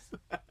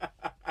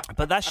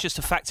 But that's just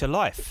a fact of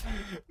life.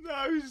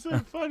 No, it's so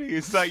funny.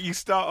 It's like you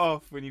start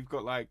off when you've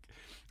got like,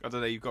 I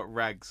don't know, you've got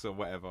rags or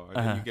whatever, and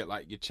then you get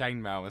like your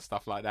chainmail and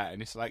stuff like that,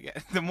 and it's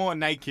like the more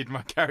naked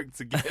my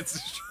character gets, the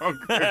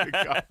stronger it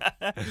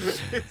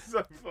becomes. It's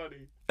so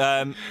funny.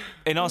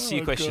 In answer to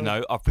your question,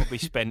 though, I've probably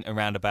spent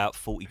around about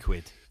 40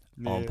 quid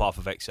on Path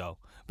of Exile.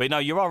 But no,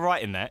 you are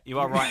right in that. You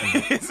are right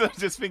in that. So I'm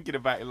just thinking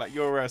about it, like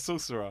you're a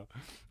sorcerer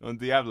on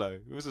Diablo.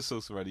 Who was a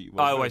sorcerer that you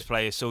I always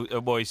play he's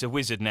a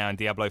wizard now in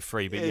Diablo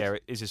 3, but yeah,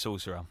 it is a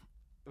sorcerer.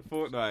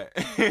 Fortnite.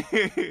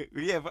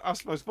 Yeah, but I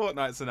suppose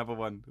Fortnite's another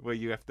one where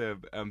you have to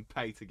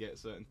pay to get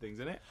certain things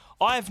in it.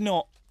 I've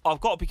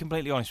got to be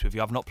completely honest with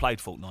you, I've not played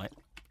Fortnite.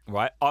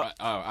 Right?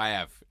 I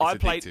have.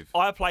 It's addictive.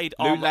 I played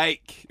Loot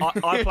Lake.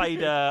 I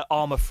played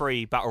Armour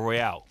Free Battle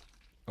Royale.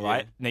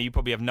 Right? Yeah. Now you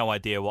probably have no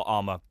idea what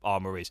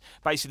armor is.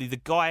 Basically the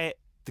guy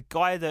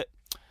that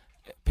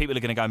people are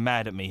going to go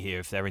mad at me here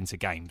if they're into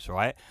games,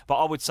 right? But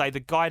I would say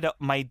the guy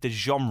that made the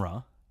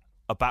genre,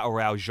 a Battle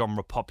Royale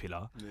genre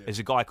popular, is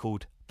a guy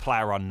called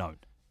PlayerUnknown.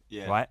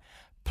 Yeah. Right?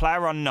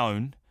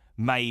 PlayerUnknown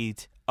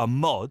made a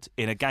mod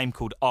in a game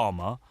called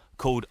Armour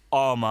called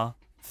Armour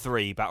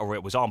 3 Battle Royale.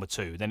 It was Armour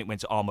 2, then it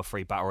went to Armour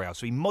 3 Battle Royale.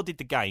 So he modded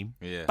the game.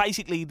 Yeah.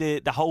 Basically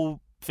the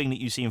whole thing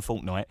that you see in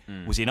Fortnite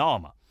was in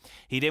Armour.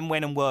 He then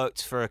went and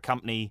worked for a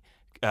company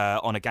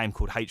on a game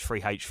called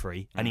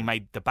H3H3, and he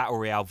made the Battle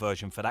Royale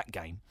version for that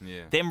game.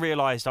 Yeah. Then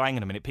realised, hang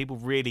on a minute, people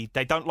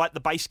they don't like the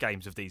base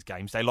games of these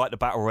games, they like the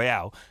Battle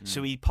Royale.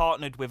 So he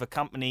partnered with a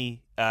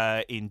company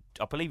in,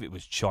 I believe it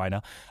was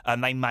China,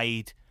 and they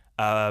made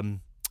PlayerUnknown's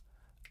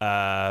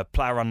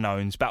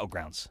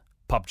Battlegrounds,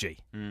 PUBG.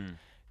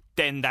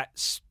 Then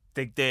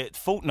the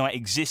Fortnite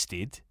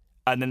existed,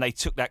 and then they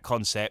took that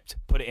concept,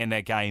 put it in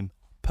their game,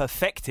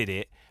 perfected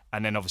it,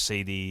 and then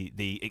obviously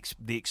the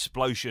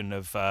explosion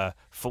of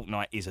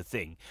Fortnite is a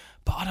thing.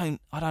 But I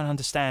don't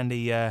understand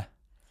the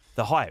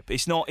hype.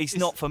 It's not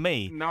for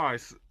me. No,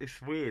 it's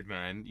weird,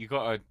 man. You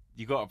gotta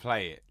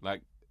play it.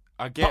 Like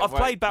I've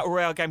played Battle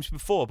Royale games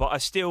before, but I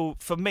still,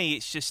 for me,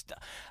 it's just,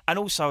 and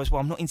also as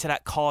well, I'm not into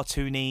that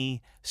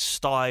cartoony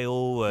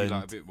style. And you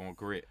like a bit more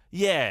grit.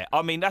 Yeah,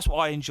 I mean that's what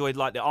I enjoyed,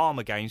 like the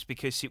Armour games,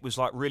 because it was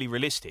like really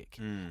realistic.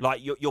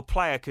 Like your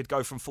player could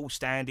go from full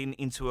standing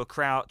into a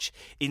crouch,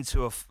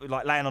 into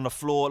like laying on the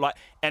floor, like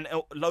and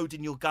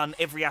loading your gun,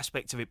 every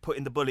aspect of it,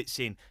 putting the bullets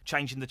in,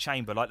 changing the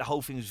chamber. Like the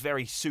whole thing was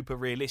very super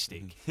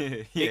realistic.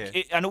 Yeah.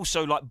 And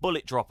also like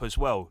bullet drop as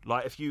well.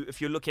 Like if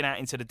you're looking out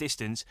into the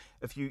distance,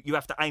 if you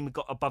have to aim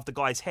above the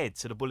guy's head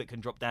so the bullet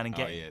can drop down and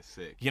get him. Yeah,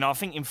 sick. You know, I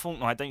think in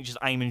Fortnite, don't you just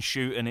aim and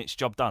shoot and it's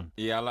job done?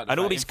 Yeah, I like that. And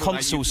all these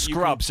console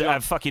scrubs that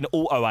have fucking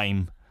auto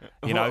aim.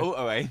 You know,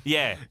 auto aim.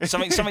 Yeah,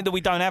 something that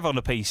we don't have on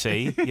the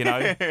PC. You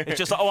know, it's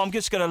just like, I'm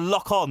just going to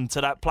lock on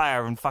to that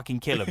player and fucking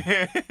kill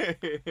him.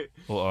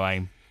 Auto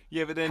aim.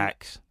 Yeah, but then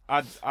hacks.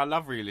 I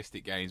love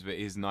realistic games, but it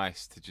is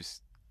nice to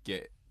just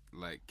get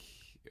like,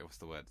 what's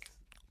the word?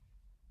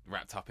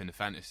 Wrapped up in the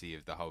fantasy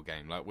of the whole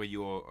game. Like where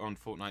you're on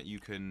Fortnite, you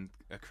can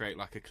create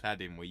like a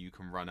cladding where you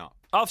can run up.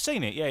 I've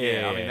seen it.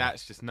 Yeah. I mean,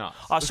 that's just nuts.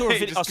 I saw a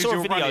video,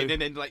 running,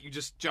 and then like you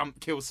just jump,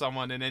 kill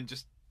someone, and then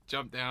just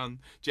jump down,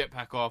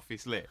 jetpack off.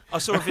 It's lit. I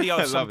saw a video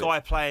of some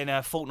guy playing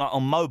Fortnite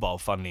on mobile.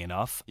 Funnily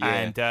enough, yeah,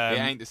 and it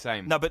ain't the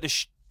same. No, but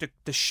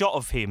the shot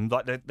of him,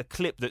 like the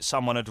clip that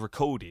someone had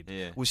recorded,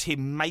 was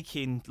him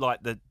making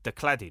like the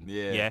cladding.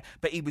 Yeah.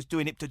 But he was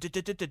doing it,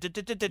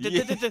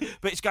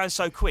 but it's going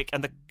so quick.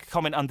 And the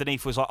comment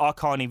underneath was like, I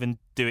can't even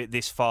do it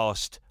this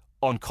fast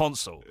on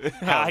console.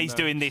 How he's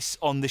doing this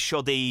on the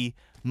shoddy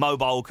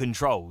mobile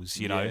controls,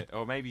 you know.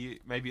 Or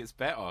maybe it's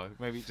better.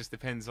 Maybe it just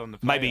depends on the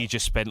player. Maybe he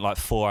just spent like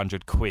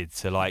 400 quid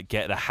to like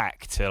get the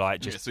hack to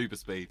like just super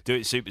speed. Do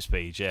it super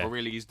speed, yeah. Or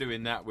really he's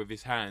doing that with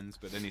his hands,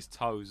 but then his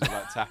toes are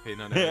like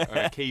tapping on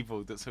a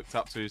keyboard that's hooked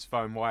up to his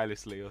phone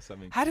wirelessly or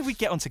something. How did we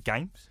get onto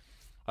games?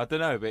 I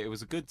don't know, but it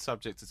was a good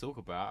subject to talk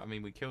about. I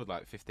mean, we killed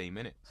like 15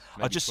 minutes,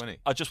 maybe 20.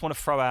 I just want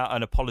to throw out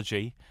an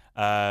apology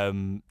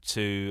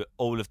to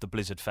all of the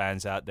Blizzard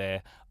fans out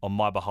there on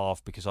my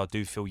behalf, because I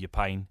do feel your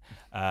pain.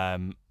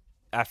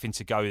 Having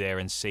to go there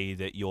and see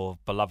that your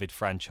beloved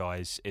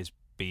franchise is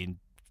being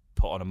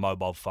put on a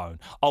mobile phone.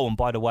 Oh, and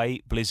by the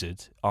way,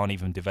 Blizzard aren't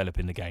even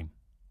developing the game.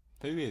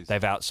 Who is?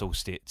 They've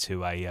outsourced it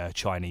to a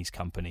Chinese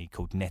company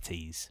called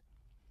NetEase.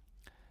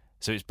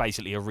 So it's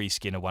basically a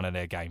reskin of one of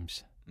their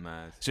games.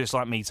 Mad. So it's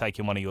like me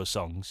taking one of your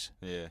songs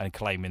and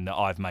claiming that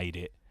I've made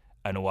it,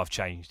 and all I've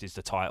changed is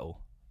the title.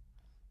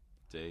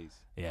 Jeez.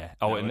 Yeah.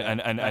 Oh, no,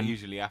 and that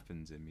usually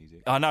happens in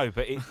music. I know,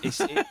 but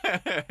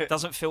it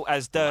doesn't feel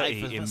as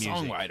dirty in music.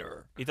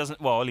 Songwriter. It doesn't.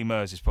 Well, Ollie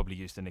Murs is probably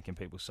used to nicking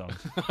people's songs.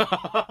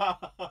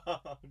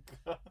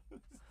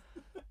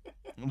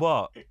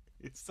 What?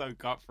 It's so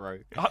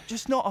cutthroat. I've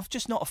just not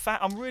a fan.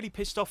 I'm really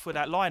pissed off with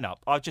that lineup.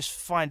 I just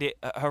find it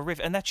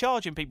horrific, and they're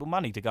charging people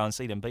money to go and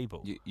see them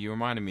people. You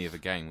reminded me of a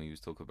game when you was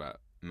talking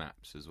about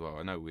maps as well.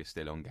 I know we're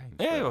still on games.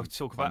 Yeah, we'll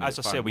talk about. As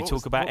I said, we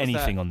talk about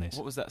anything on this.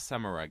 What was that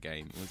samurai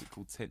game? Was it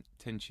called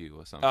Tenchu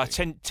or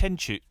something?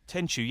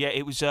 Tenchu. Yeah,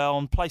 it was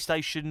on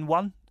PlayStation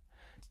 1.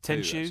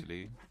 Tenchu.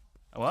 Actually.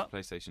 What?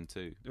 PlayStation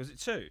 2. Was it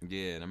 2?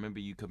 Yeah, and I remember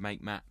you could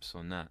make maps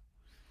on that.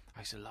 I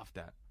used to love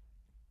that.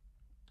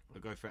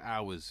 I'd go for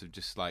hours of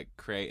just like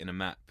creating a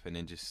map and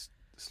then just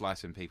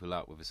slicing people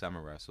up with a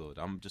samurai sword.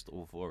 I'm just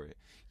all for it.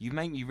 You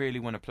make me really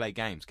want to play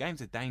games.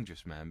 Games are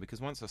dangerous, man,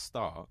 because once I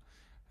start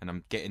and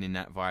I'm getting in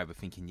that vibe of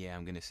thinking, yeah,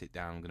 I'm going to sit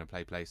down, I'm going to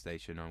play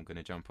PlayStation, or I'm going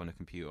to jump on a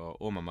computer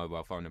or my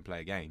mobile phone and play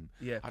a game,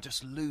 I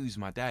just lose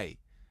my day.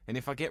 And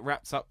if I get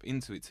wrapped up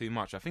into it too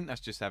much, I think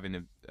that's just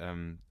having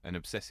an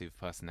obsessive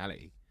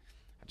personality.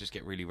 I just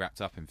get really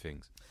wrapped up in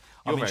things.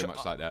 You're very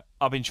much like that.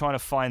 I've been trying to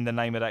find the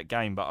name of that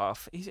game, but are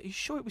you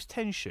sure it was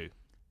Tenchu?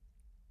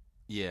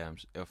 Yeah, I'm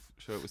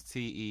sure it was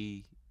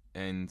TENCHUI.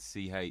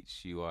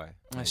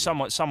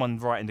 Someone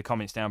write in the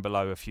comments down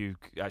below if you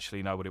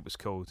actually know what it was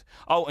called.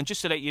 Oh, and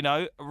just to let you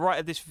know, right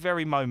at this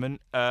very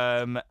moment,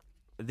 the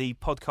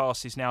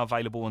podcast is now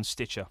available on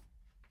Stitcher.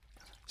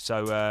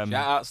 So shout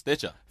out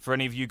Stitcher. For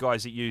any of you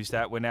guys that use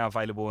that, we're now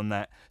available on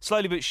that.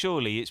 Slowly but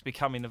surely, it's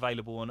becoming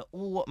available on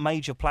all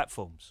major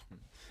platforms.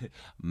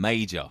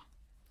 Major.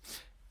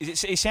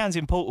 It sounds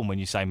important when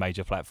you say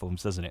major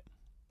platforms, doesn't it?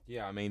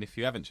 Yeah, I mean, if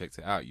you haven't checked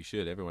it out, you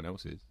should. Everyone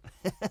else is.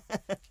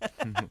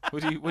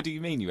 What do you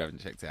mean you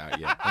haven't checked it out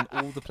yet? On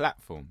all the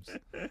platforms.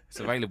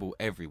 It's available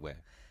everywhere.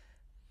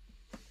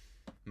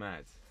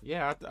 Mad.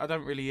 Yeah, I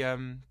don't really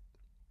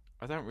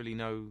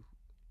know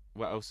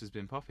what else has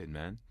been popping,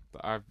 man.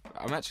 But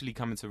I'm actually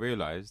coming to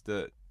realise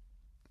that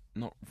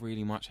not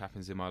really much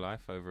happens in my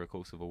life over a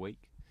course of a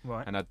week.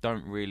 Right. And I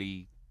don't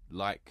really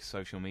like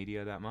social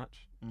media that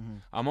much. Mm-hmm.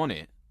 I'm on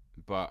it,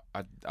 but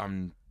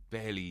I'm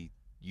barely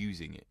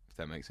using it, if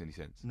that makes any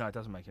sense. No, it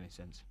doesn't make any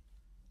sense.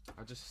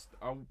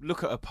 I'll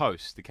look at a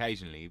post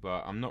occasionally,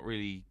 but I'm not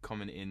really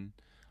commenting.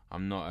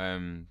 I'm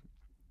not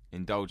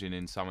indulging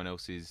in someone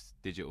else's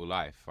digital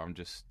life. I'm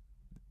just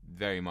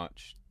very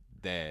much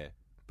there,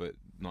 but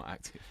not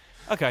active.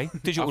 Okay,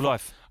 digital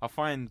life. I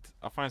find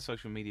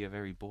social media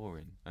very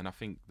boring, and I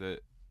think that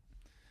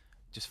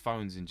just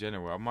phones in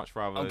general. I'd much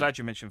rather. I'm glad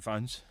you mentioned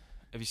phones.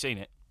 Have you seen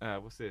it?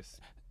 What's this?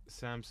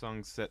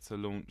 Samsung set to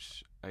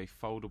launch a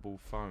foldable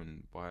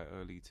phone by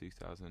early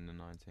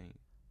 2019.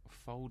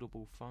 A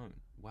foldable phone.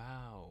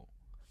 Wow.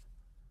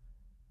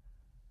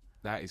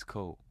 That is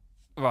cool.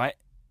 Right.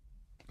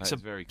 That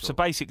is very cool. So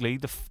basically,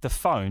 the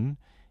phone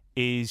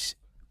is,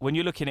 when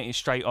you're looking at it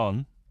straight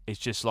on, it's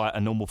just like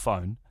a normal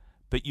phone,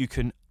 but you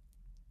can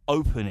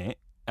open it,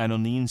 and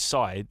on the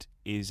inside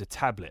is a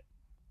tablet.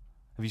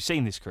 Have you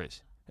seen this,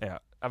 Chris? Yeah,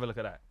 have a look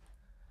at that.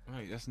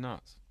 Right, that's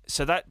nuts.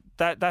 So that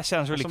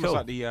sounds really cool.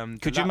 Like the,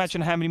 could you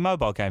imagine how many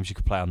mobile games you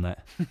could play on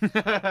that?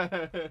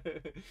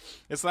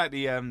 It's like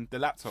the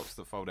laptops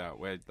that fold out,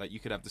 where like you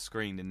could have the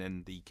screen and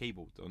then the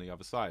keyboard on the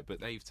other side,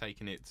 but they've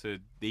taken it to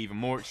the even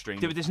more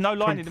extreme. There's no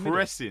line in the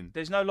middle.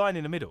 There's no line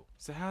in the middle.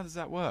 So how does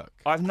that work?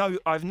 I've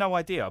no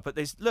idea. But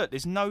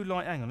there's no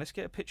line. Hang on, let's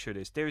get a picture of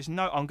this. There is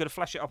no. I'm going to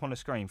flash it up on the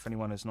screen for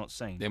anyone who's not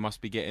seen. They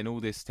must be getting all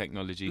this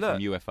technology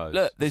from UFOs.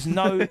 Look, there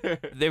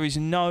is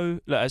no.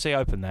 Look, as they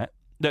open that,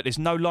 look, there's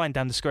no line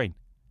down the screen.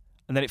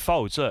 And then it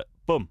folds, look,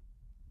 boom.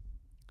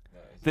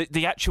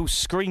 The actual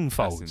screen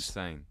folds. That's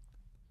insane.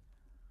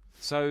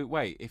 So,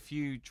 wait, if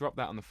you drop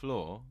that on the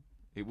floor,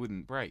 it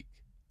wouldn't break?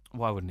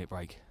 Why wouldn't it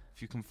break?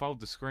 If you can fold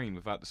the screen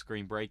without the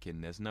screen breaking,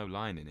 there's no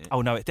line in it.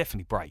 Oh, no, it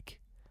definitely break.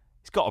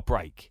 It's got to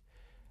break.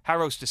 How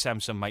else does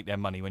Samsung make their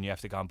money when you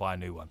have to go and buy a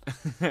new one?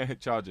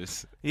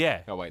 Chargers.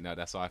 Yeah. Oh, wait, no,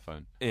 that's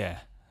iPhone. Yeah.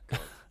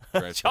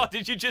 God,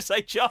 did you just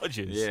say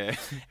chargers? Yeah.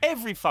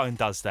 Every phone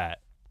does that.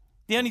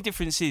 The only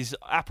difference is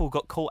Apple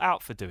got caught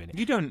out for doing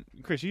it.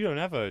 Chris, you don't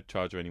have a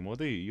charger anymore,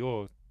 do you?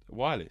 You're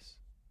wireless.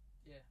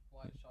 Yeah,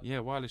 wireless charger. Yeah,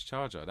 wireless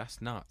charger.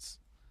 That's nuts.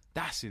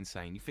 That's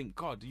insane. You think,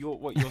 God,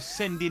 you're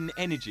sending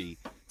energy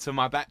to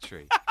my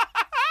battery.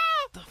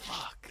 What the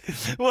fuck?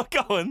 Well,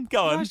 go on.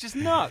 No, it's just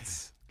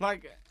nuts.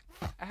 Like,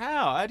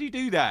 how? How do you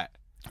do that?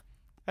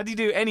 How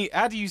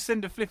do you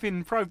send a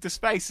flipping probe to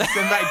space and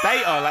send back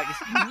data? Like,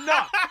 it's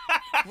nuts.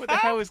 What the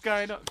hell is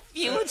going on?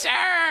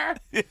 Future!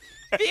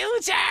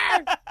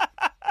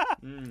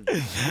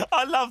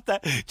 I love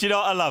that. Do you know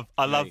what I love?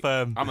 I love.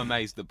 I'm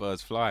amazed that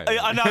birds fly.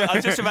 I know. I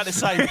was just about to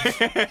say.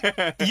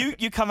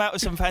 You come out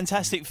with some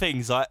fantastic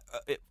things. Like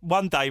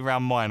one day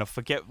round mine, I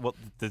forget what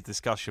the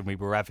discussion we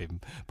were having,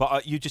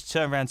 but you just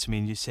turned around to me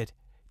and you said,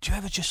 "Do you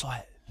ever just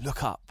like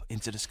look up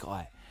into the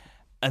sky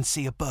and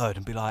see a bird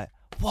and be like,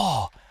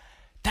 whoa,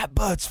 that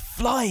bird's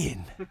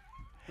flying?"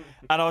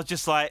 And I was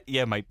just like,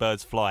 yeah, mate,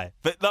 birds fly.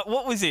 But like,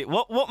 what was it?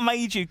 What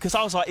made you? Because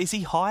I was like, is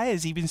he high?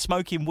 Has he been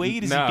smoking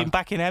weed? Has he been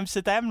back in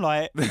Amsterdam?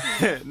 Like,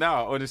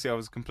 no, honestly, I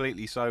was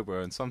completely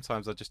sober, and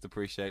sometimes I just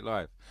appreciate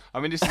life. I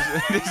mean, this is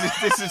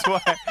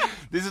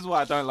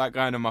why I don't like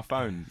going on my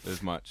phone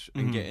as much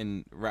and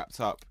getting wrapped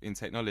up in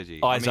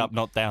technology. Eyes up,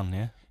 not down.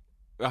 Yeah.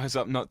 Eyes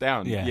up, not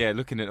down. Yeah,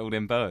 looking at all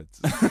them birds.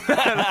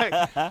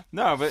 Like,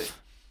 no, but.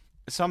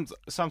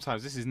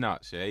 Sometimes this is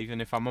nuts, yeah?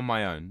 Even if I'm on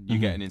my own, you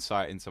get an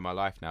insight into my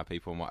life now,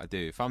 people, and what I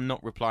do. If I'm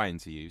not replying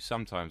to you,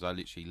 sometimes I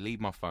literally leave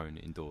my phone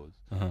indoors.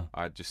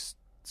 I just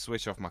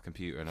switch off my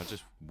computer and I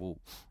just walk.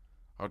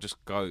 I'll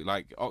just go,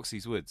 like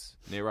Oxley's Woods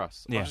near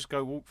us. I'll just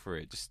go walk through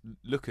it, just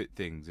look at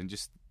things and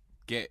just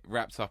get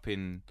wrapped up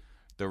in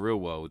the real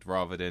world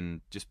rather than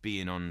just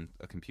being on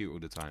a computer all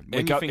the time.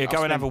 Go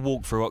and have a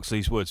walk through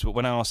Oxley's Woods, but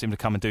when I asked him to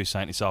come and do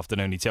something this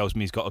afternoon, he tells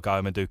me he's got to go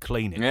home and do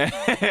cleaning.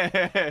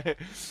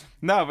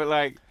 No, but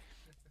like,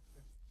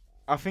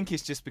 I think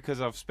it's just because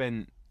I've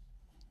spent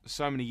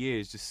so many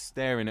years just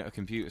staring at a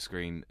computer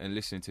screen and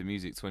listening to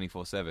music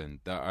 24/7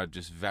 that I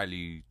just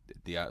value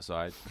the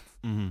outside.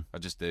 I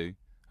just do.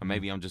 And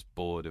maybe I'm just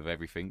bored of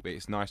everything, but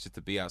it's nice just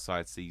to be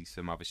outside, see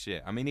some other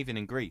shit. I mean, even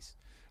in Greece,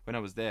 when I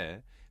was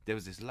there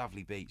was this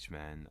lovely beach,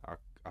 man.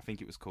 I think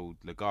it was called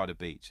Lagarda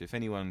Beach. If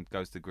anyone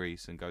goes to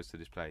Greece and goes to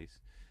this place,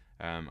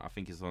 I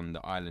think it's on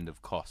the island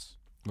of Kos.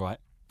 Right.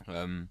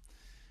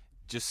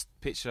 Just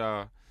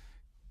picture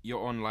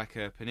you're on like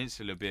a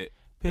peninsula bit.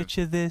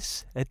 Picture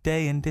this, a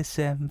day in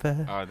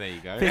December. Oh, there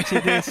you go.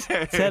 Picture this,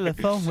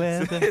 telephone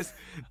weather.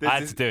 I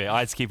had to do it. I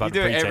had to keep up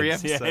the pretense. You do it every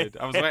episode.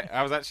 Yeah.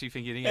 I was actually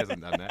thinking he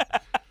hasn't done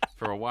that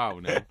for a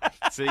while now.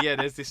 So yeah,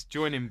 there's this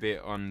joining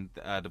bit on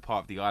the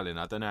part of the island.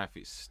 I don't know if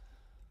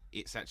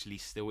it's actually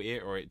still it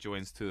or it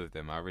joins two of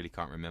them. I really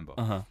can't remember.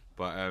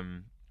 But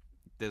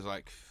there's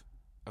like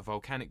a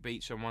volcanic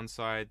beach on one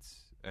side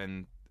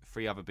and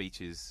 3 other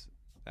beaches.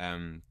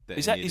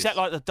 Is that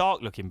like the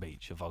dark looking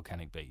beach, a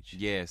volcanic beach?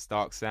 Yeah, it's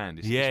dark sand.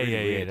 It's yeah, really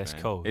weird, that's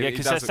man. cool.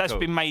 Because that's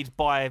been made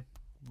by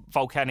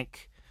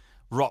volcanic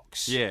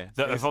rocks. Yeah,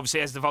 that have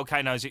obviously, as the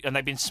volcanoes, and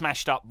they've been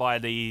smashed up by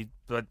the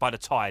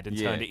tide and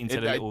turned it into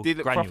the little did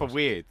look granules. Proper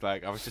weird.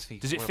 Like I was just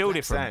thinking, does it feel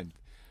different?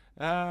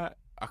 Sand?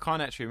 I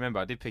can't actually remember.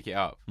 I did pick it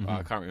up, but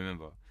I can't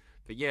remember.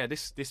 But yeah,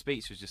 this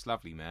beach was just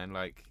lovely, man.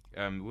 Like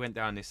we went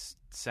down this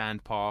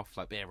sand path,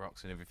 like bare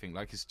rocks and everything.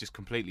 Like it's just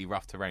completely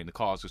rough terrain. The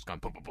car's just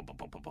going pop, pop, pop,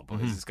 pop, pop,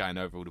 pop. It's just going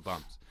over all the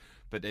bumps.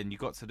 But then you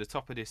got to the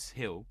top of this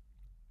hill,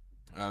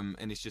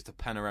 and it's just a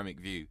panoramic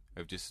view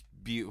of just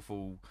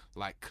beautiful,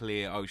 like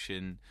clear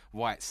ocean,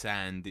 white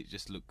sand. It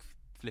just looked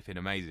flipping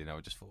amazing. I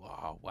just thought,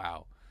 oh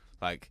wow,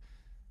 like.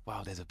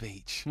 Wow, there's a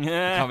beach.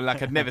 Yeah.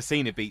 Like I'd never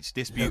seen a beach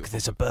this beautiful. Look,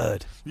 there's a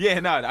bird. Yeah,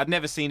 no, I'd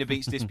never seen a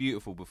beach this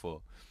beautiful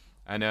before.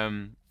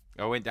 And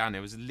I went down there.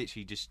 I was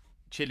literally just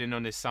chilling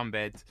on this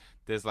sunbed.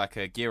 There's like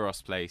a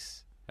gyros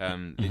place,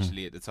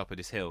 literally at the top of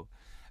this hill,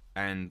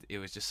 and it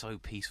was just so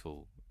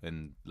peaceful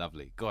and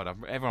lovely. God,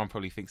 everyone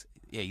probably thinks,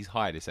 yeah, he's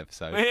high this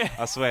episode.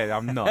 I swear,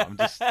 I'm not.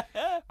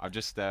 I'm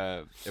just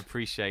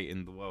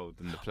appreciating the world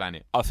and the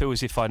planet. I feel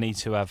as if I need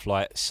to have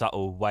like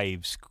subtle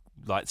waves,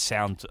 like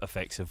sound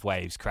effects of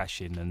waves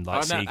crashing and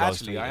like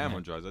seagulls. Actually, I am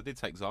on drugs. I did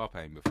take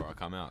Zarpain before I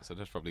come out, so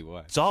that's probably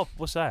why. Zarp?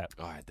 What's that?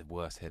 Oh, I had the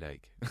worst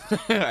headache.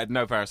 I had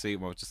no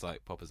paracetamol. I was just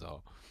like, pop a Zar.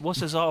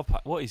 What's a Zarp?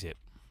 What is it?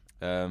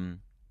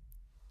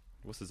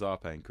 What's the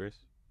Zarpain, Chris?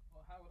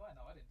 Well, how would I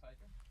know? I didn't take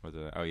him. I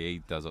don't know. Oh yeah, he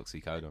does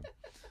oxycodone.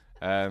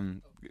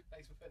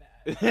 Thanks for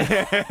putting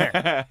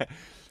it out.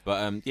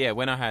 But yeah,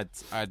 when I'd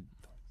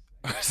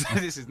so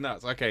this is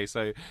nuts. Okay,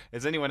 so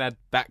has anyone had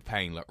back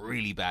pain, like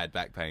really bad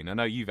back pain? I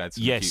know you've had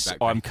some acute back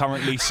pain. I'm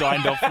currently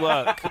signed off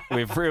work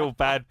with real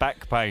bad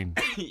back pain.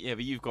 Yeah,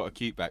 but you've got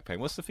acute back pain.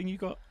 What's the thing you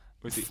got?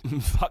 Was it?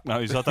 Fuck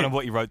knows. I don't know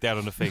what you wrote down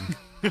on the thing.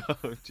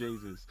 Oh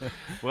Jesus!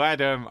 Well, I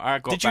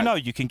got. Did you know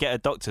you can get a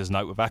doctor's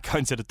note without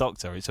going to the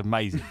doctor? It's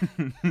amazing.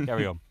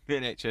 Carry on. The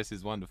NHS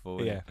is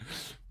wonderful. Yeah.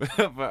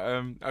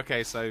 But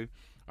okay, so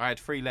I had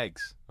 3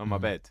 legs on my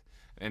bed,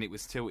 and it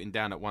was tilting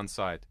down at one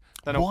side.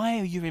 Why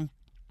are you in?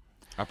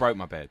 I broke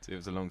my bed. It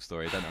was a long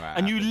story. I don't know how.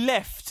 And you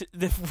left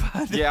the.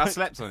 Yeah, I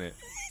slept on it.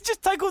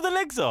 Just take all the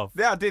legs off.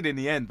 Yeah, I did in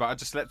the end, but I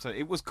just slept on it.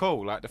 It was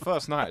cool. Like the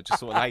first night, I just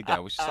sort of laid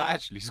down, which is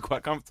actually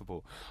quite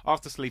comfortable.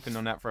 After sleeping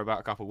on that for about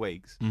a couple of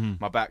weeks,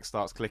 my back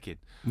starts clicking.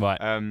 Right.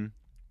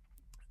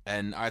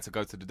 And I had to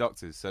go to the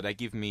doctors, so they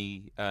give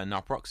me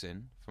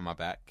naproxen for my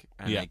back,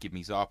 and they give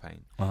me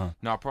Zarpain.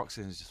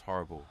 Naproxen is just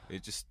horrible.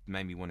 It just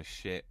made me want to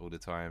shit all the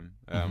time.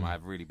 I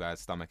have really bad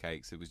stomach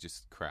aches. It was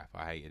just crap.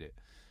 I hated it.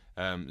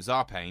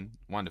 Zarpain,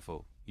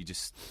 wonderful. You're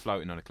just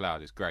floating on a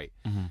cloud. It's great.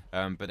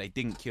 But they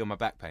didn't cure my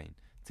back pain.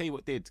 Tell you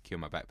what did cure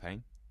my back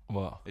pain.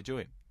 What? A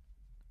joint.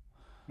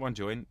 One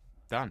joint,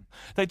 done.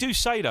 They do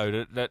say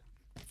though that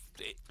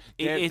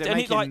they're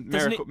making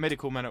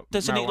medical marijuana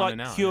doesn't it like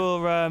now,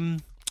 cure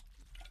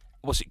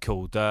what's it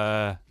called?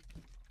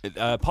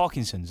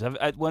 Parkinson's.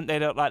 Weren't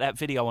there like that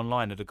video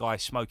online of a guy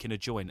smoking a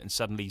joint and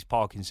suddenly his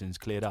Parkinson's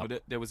cleared up? Well,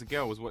 there was a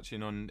girl I was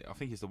watching on, I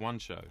think it's the One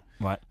Show,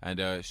 right?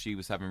 And she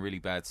was having really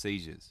bad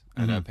seizures,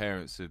 and her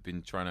parents have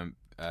been trying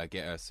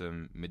get her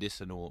some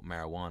medicinal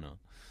marijuana,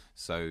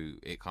 so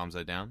it calms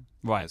her down.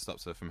 Right. And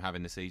stops her from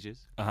having the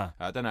seizures. Uh-huh.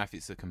 I don't know if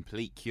it's a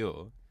complete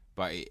cure,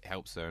 but it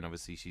helps her, and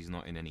obviously she's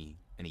not in any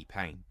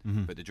pain.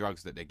 Mhm. But the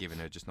drugs that they're giving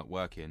her are just not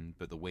working,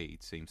 but the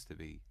weed seems to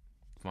be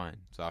fine.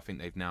 So I think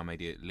they've now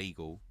made it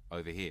legal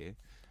over here,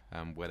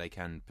 where they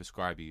can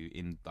prescribe you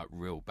in like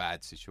real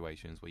bad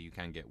situations where you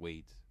can get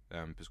weed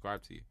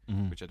prescribed to you,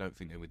 which I don't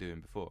think they were doing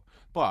before.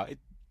 But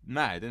it's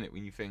mad, isn't it,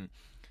 when you think,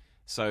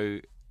 so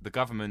the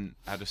government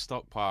had a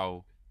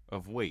stockpile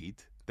of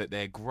weed that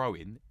they're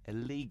growing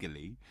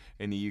illegally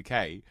in the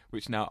UK,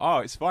 which now,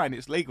 it's fine,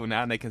 it's legal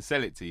now, and they can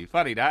sell it to you.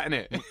 Funny that,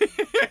 isn't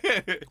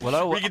it?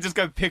 Well, we can just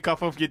go pick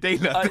up off your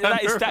dealer.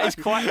 That's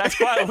quite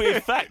a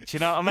weird fact. You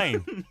know what I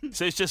mean?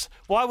 So it's just,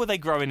 why were they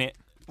growing it?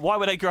 Why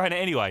were they growing it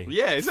anyway?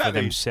 Yeah, exactly.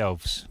 For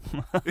themselves.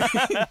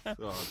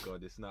 Oh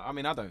God, it's not. I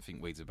mean, I don't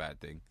think weed's a bad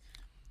thing.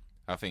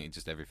 I think it's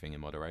just everything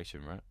in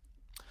moderation, right?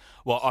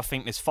 Well, I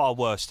think there's far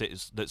worse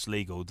that's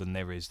legal than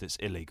there is that's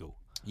illegal.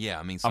 Yeah,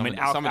 I mean,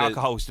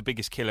 alcohol's the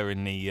biggest killer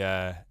in the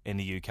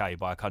UK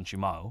by a country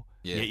mile.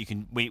 Yeah, Yet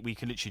we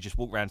can literally just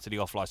walk round to the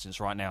off license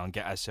right now and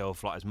get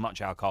ourselves like as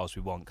much alcohol as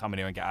we want. Come in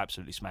here and get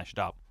absolutely smashed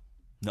up.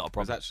 Not a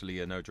problem. There's actually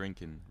a no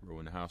drinking rule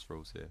in the house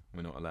rules here.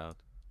 We're not allowed.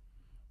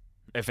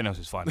 Everything else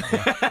is fine.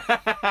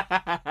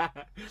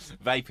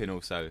 Vaping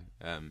also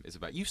is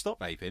about. You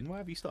stopped vaping. Why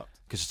have you stopped?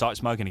 Because I started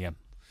smoking again.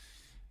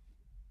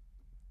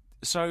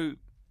 So,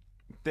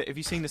 have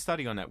you seen the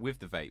study on that with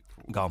the vape?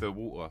 Go on. The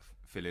water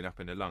filling up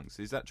in the lungs.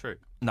 Is that true?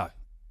 No.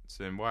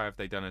 So then why have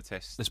they done a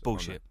test? That's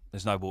bullshit.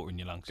 There's no water in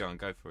your lungs.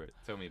 Go for it.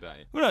 Tell me about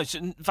it. Well, no,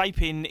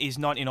 vaping is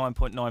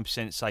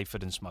 99.9% safer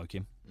than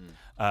smoking.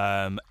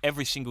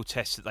 Every single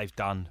test that they've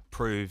done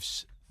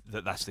proves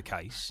that that's the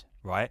case,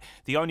 right?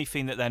 The only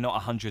thing that they're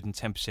not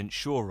 110%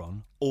 sure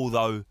on,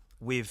 although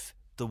with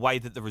the way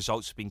that the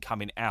results have been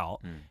coming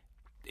out,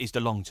 is the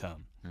long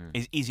term.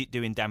 Is it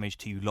doing damage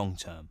to you long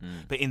term?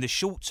 But in the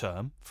short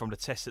term, from the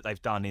tests that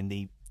they've done in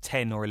the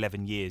 10 or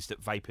 11 years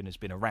that vaping has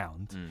been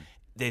around,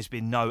 there's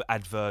been no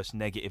adverse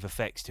negative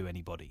effects to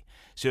anybody.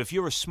 So if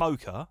you're a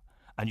smoker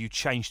and you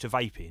change to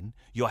vaping,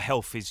 your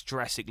health is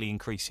drastically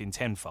increasing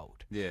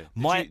tenfold. Yeah.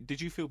 Did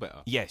you feel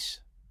better?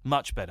 Yes,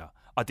 much better.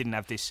 I didn't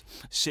have this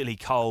silly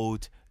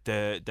cold,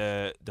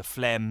 the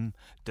phlegm,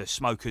 the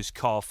smoker's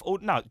cough. Oh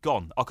no,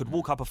 gone. I could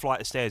walk up a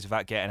flight of stairs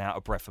without getting out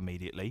of breath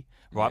immediately.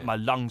 Right, my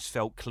lungs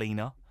felt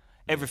cleaner.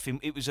 Everything.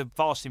 It was a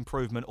vast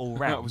improvement all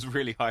round. I was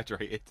really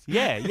hydrated.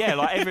 Yeah.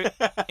 Like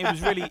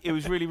it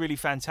was really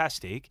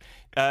fantastic.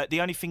 The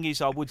only thing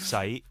is, I would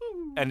say,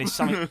 and it's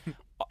something.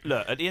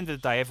 Look, at the end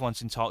of the day,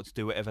 everyone's entitled to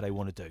do whatever they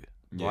want to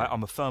do. Right,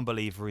 I'm a firm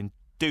believer in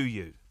do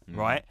you.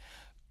 Right,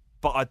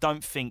 but I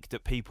don't think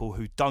that people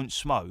who don't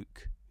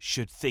smoke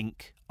should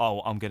think,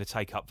 oh, I'm going to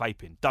take up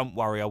vaping. Don't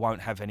worry, I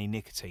won't have any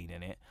nicotine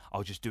in it.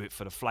 I'll just do it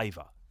for the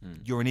flavour.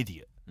 You're an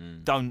idiot.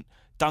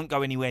 Don't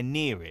go anywhere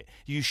near it.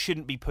 You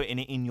shouldn't be putting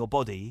it in your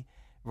body,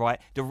 right?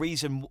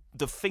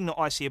 The thing that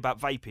I see about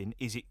vaping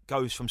is it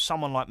goes from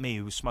someone like me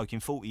who was smoking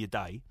 40 a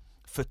day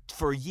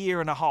for a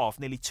year and a half,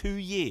 nearly 2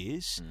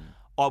 years,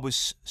 I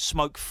was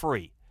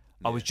smoke-free.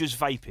 I was just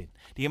vaping.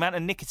 The amount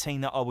of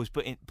nicotine that I was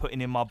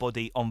putting in my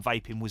body on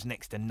vaping was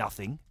next to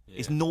nothing.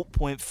 It's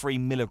 0.3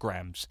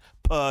 milligrams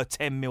per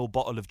 10 ml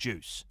bottle of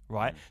juice,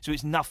 right? So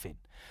it's nothing.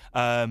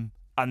 And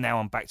now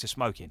I'm back to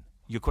smoking.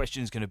 Your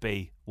question's going to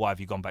be, why have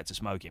you gone back to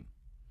smoking?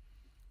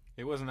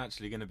 It wasn't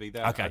actually going to be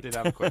that. Okay. I did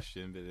have a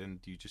question, but then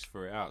you just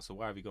threw it out. So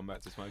why have you gone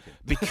back to smoking?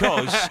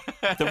 Because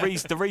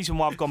the reason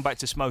why I've gone back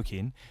to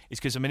smoking is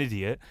because I'm an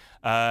idiot.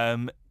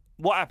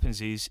 What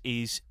happens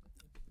is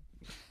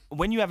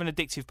when you have an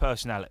addictive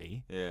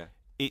personality,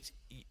 we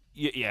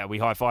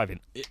high-fiving.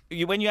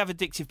 When you have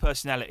addictive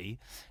personality,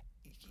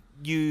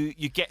 you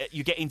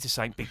get into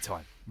something big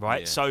time,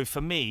 right? Yeah. So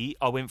for me,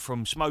 I went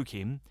from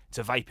smoking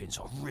to vaping,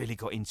 so I really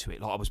got into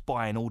it. Like I was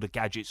buying all the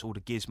gadgets, all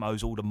the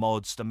gizmos, all the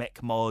mods, the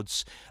mech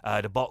mods,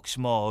 the box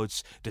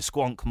mods, the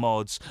squonk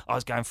mods. I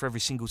was going for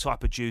every single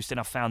type of juice. Then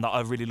I found that I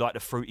really liked the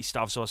fruity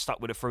stuff, so I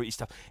stuck with the fruity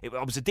stuff.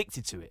 I was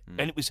addicted to it,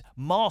 and it was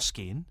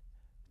masking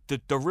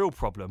the real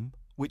problem,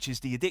 which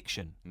is the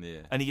addiction,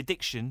 and the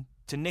addiction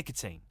to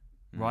nicotine,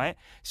 right?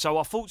 So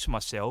I thought to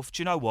myself,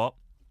 do you know what?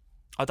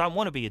 I don't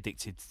want to be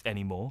addicted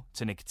anymore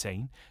to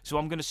nicotine, so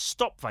I'm going to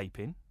stop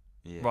vaping,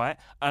 right?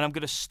 And I'm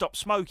going to stop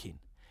smoking.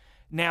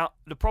 Now,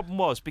 the problem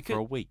was because... For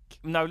a week.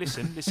 No,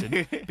 listen.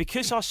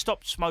 Because I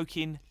stopped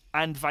smoking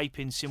and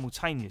vaping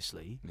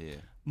simultaneously,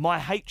 my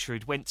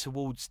hatred went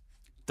towards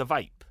the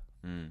vape,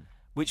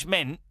 which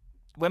meant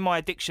when my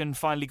addiction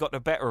finally got the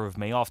better of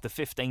me after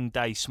 15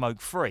 days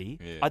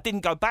smoke-free, I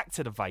didn't go back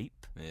to the vape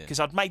because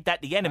I'd made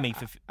that the enemy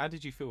for... How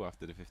did you feel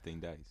after the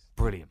 15 days?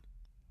 Brilliant.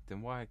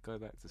 Then why go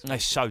back to smoking?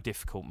 It's so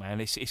difficult, man.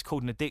 It's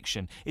called an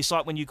addiction. It's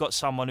like when you got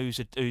someone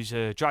who's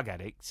a drug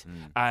addict,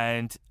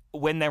 and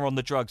when they're on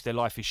the drugs, their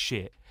life is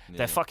shit.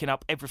 They're fucking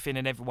up everything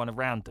and everyone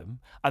around them,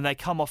 and they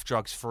come off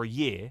drugs for a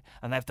year,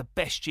 and they have the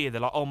best year.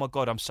 They're like, oh my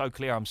God, I'm so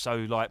clear. I'm so,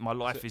 like, my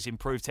life is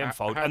improved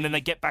tenfold. And then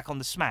they get back on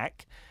the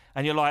smack,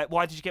 And you're like,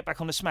 why did you get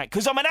back on the smack?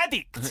 Because I'm an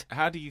addict.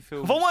 How do you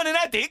feel? If I weren't an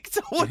addict,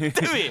 I wouldn't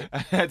do it.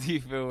 How do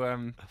you feel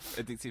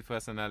addictive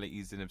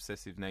personalities and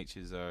obsessive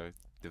natures are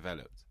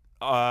developed?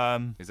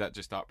 Is that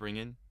just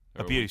upbringing?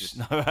 Abuse.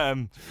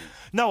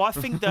 No, I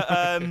think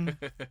that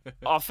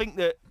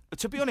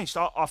to be honest,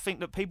 I think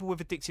that people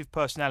with addictive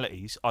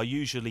personalities are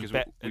usually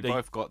better. We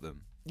both got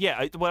them.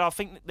 Yeah, well, I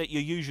think that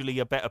you're usually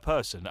a better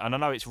person, and I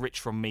know it's rich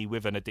from me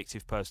with an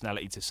addictive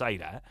personality to say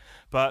that,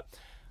 but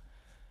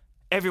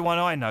everyone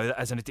I know that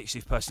has an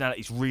addictive personality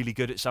is really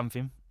good at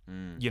something.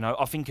 You know,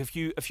 I think if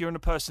you're in a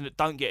person that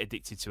don't get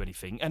addicted to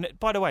anything, and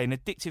by the way, an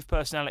addictive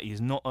personality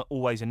is not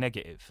always a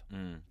negative.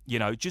 You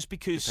know, just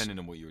because depending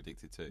on what you're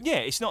addicted to. Yeah,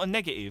 it's not a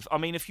negative. I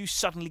mean, if you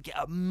suddenly get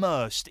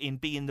immersed in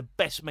being the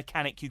best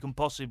mechanic you can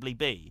possibly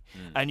be,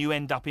 and you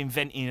end up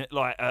inventing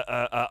like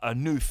a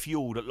new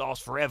fuel that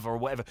lasts forever or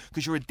whatever,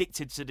 because you're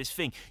addicted to this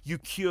thing, you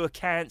cure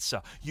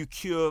cancer, you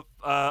cure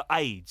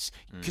AIDS,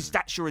 because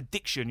that's your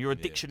addiction. Your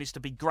addiction is to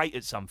be great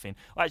at something.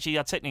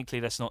 Actually, technically,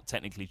 that's not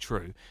technically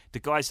true. The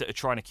guys that are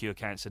trying to cure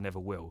cancer never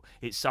will.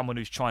 It's someone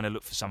who's trying to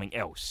look for something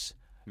else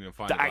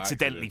that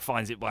accidentally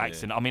finds it by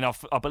accident. I mean,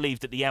 I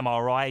believe that the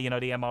MRI, you know,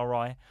 the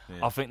MRI,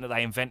 I think that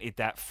they invented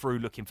that through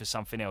looking for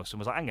something else and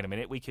was like, hang on a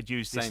minute, we could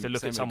use this to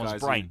look at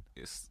someone's brain.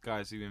 It's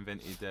guys who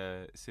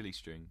invented silly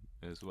string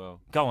as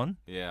well. Go on.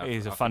 Yeah, it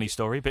is a funny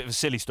story, bit of a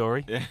silly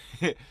story.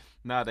 Yeah.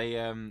 No,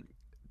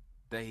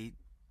 they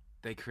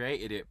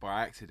created it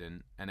by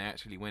accident, and they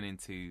actually went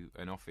into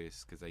an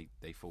office because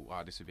they thought,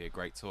 wow, this would be a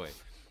great toy.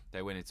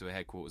 They went into a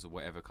headquarters of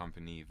whatever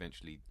company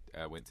eventually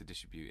went to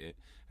distribute it,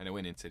 and they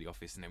went into the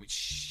office and they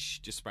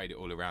just sprayed it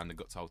all around and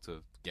got told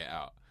to get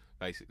out,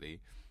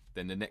 basically.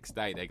 Then the next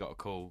day they we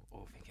call,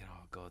 thinking,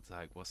 oh God,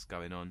 like what's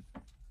going on?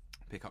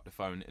 Pick up the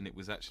phone, and it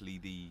was actually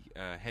the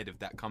head of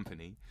that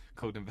company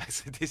called them back and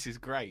said, this is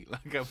great,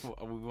 like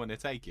we want to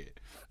take it,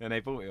 and they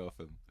bought it off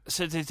them.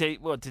 So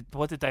what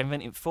did they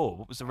invent it for?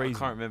 What was the reason? I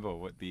can't remember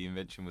what the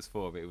invention was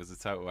for, but it was a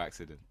total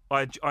accident.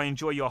 I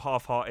enjoy your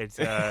half-hearted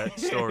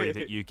story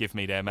that you give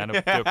me there, man. I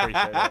do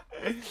appreciate that.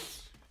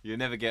 You'll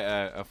never get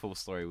a full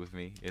story with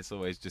me. It's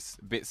always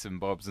just bits and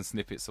bobs and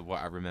snippets of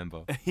what I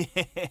remember.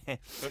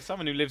 For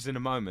someone who lives in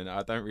a moment,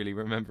 I don't really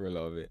remember a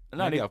lot of it.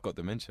 Maybe I've got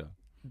dementia.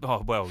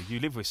 Oh, well, you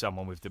live with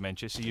someone with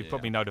dementia, so you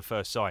probably know the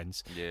first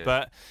signs. Yeah.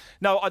 But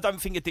no, I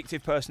don't think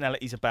addictive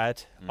personalities are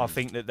bad. I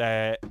think that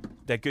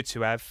they're good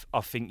to have.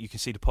 I think you can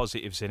see the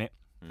positives in it.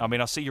 I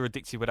mean, I see you're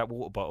addicted with that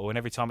water bottle, and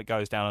every time it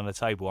goes down on the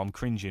table, I'm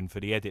cringing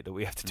for the edit that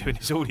we have to do in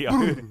this audio.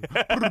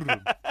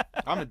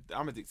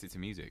 I'm addicted to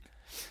music.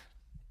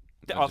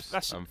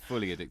 I'm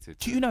fully addicted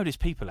to Do you know there's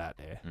people out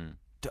there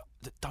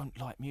that don't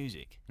like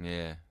music?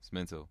 Yeah, it's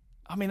mental.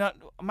 I mean,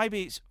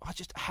 maybe it's...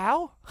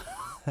 How?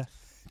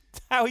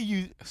 How are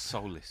you...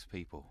 Soulless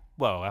people.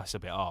 Well, that's a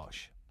bit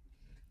harsh.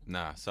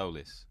 Nah,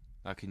 soulless.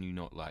 How can you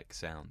not like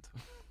sound?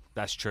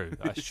 That's true,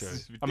 that's true.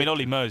 I mean,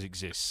 Ollie Murs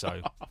exists,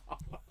 so...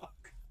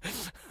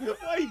 Why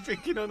are you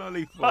picking on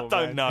Ollie for, I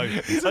don't know.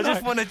 I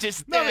just want to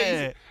just...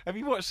 Have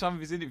you watched some of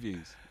his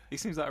interviews? He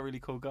seems like a really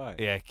cool guy.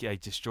 Yeah, he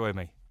destroy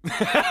me.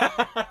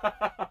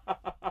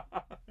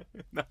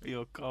 No,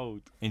 you're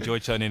cold. Enjoy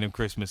turning them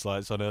Christmas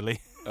lights on,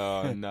 Ollie.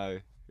 Oh, no.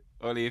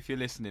 Ollie, if you're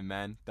listening,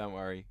 man, don't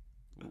worry.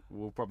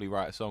 We'll probably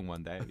write a song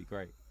one day. It'd be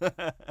great.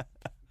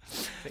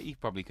 He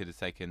probably could have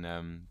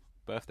taken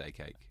birthday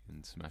cake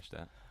and smashed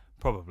that.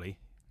 Probably.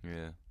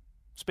 Yeah.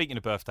 Speaking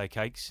of birthday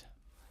cakes,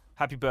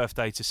 happy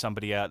birthday to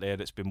somebody out there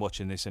that's been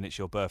watching this and it's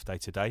your birthday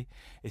today.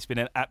 It's been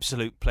an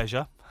absolute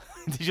pleasure.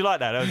 Did you like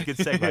that? That was a good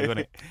segue, wasn't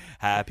it?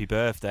 Happy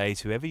birthday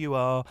to whoever you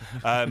are.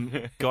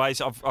 Guys,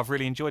 I've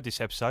really enjoyed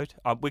this episode.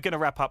 We're going to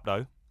wrap up,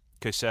 though.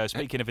 Because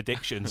speaking of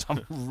addictions,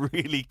 I'm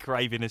really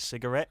craving a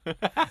cigarette.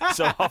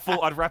 So I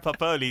thought I'd wrap up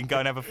early and go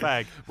and have a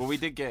fag. Well, we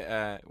did get,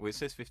 it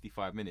says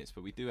 55 minutes,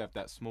 but we do have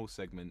that small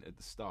segment at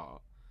the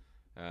start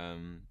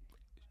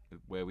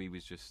where we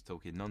was just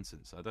talking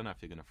nonsense. I don't know if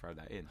you're going to throw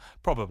that in.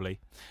 Probably.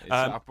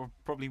 I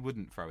probably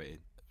wouldn't throw it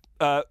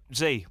in.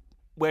 Z,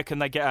 where can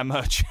they get our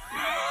merch?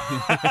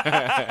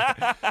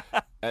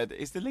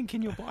 Is the link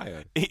in your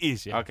bio? It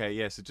is, yeah. Okay,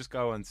 yeah, so just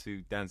go on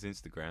to Dan's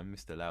Instagram,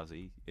 Mr.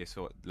 Lousy. It's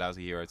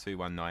Lousy Hero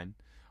 219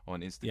 on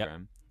Instagram.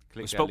 Yep.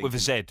 Click spelled with a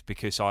Z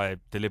because I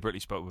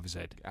deliberately spelled with a Z.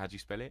 How do you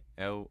spell it?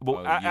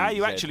 Well, how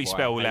you actually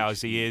spell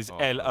Lousy is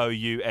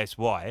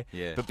Lousy.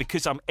 Yeah. But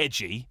because I'm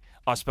edgy,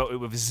 I spelled it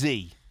with a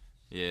Z.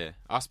 Yeah,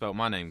 I spelled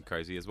my name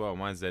crazy as well.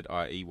 Mine's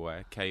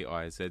Ziey, Kizzy.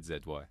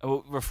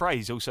 Well,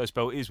 Rephrase also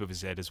spelled is with a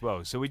Z as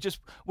well. So we just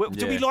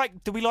do we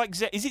like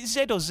Z? Is it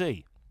Z or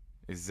Z?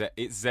 It's Z.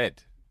 It's Z.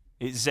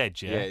 It's Z,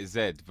 yeah. Yeah, it's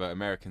Z, but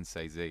Americans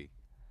say Z.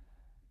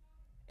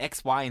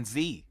 X, Y, and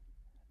Z.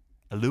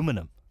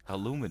 Aluminum.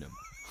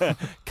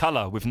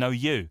 Colour with no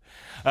U.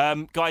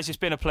 Guys, it's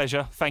been a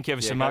pleasure. Thank you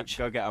ever so much.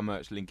 Go get our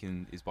merch. Link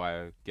in his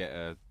bio. Get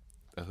a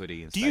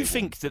hoodie. And do you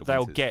think that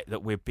they'll get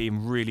that we're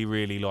being really,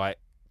 really like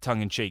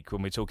tongue-in-cheek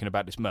when we're talking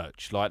about this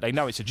merch? Like, they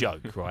know it's a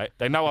joke, right?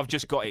 They know I've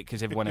just got it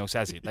because everyone else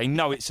has it. They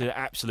know it's an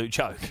absolute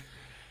joke.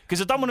 Because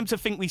I don't want them to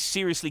think we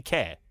seriously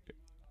care.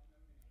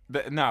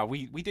 No,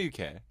 we do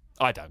care.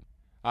 I don't.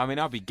 I mean,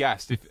 I'll be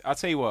gassed. I'll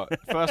tell you what,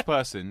 first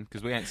person,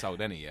 because we ain't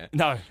sold any yet.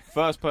 No.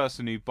 First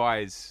person who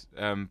buys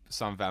some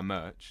of our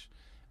merch,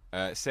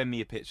 send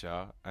me a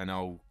picture and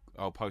I'll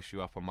post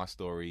you up on my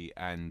story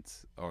and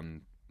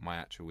on my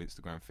actual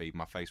Instagram feed,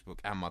 my Facebook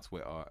and my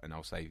Twitter, and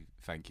I'll say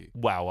thank you.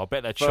 Wow, I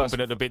bet they're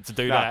chomping at the bit to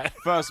do that.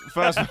 First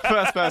person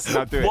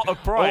I'll do it. What a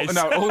prize.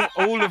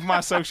 All of my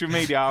social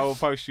media I will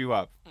post you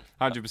up.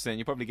 100%.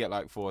 You probably get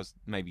like 4,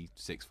 maybe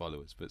 6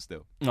 followers, but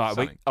still. All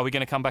right, are we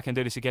going to come back and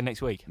do this again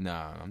next week? No,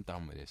 I'm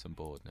done with this. I'm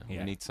bored now.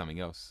 Yeah. We need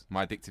something else.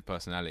 My addictive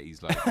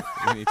personality's like,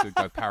 we need to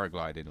go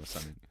paragliding or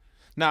something.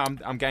 No,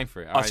 I'm game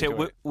for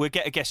it. We'll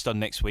get a guest on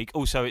next week.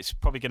 Also, it's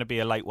probably going to be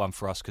a late one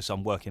for us because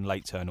I'm working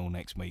late turn all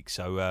next week.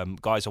 So,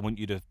 guys, I want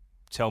you to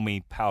tell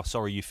me how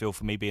sorry you feel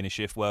for me being a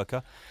shift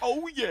worker.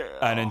 Oh, yeah.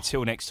 And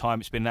until next time,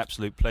 it's been an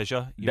absolute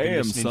pleasure.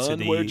 Damn, son,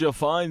 where'd you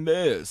find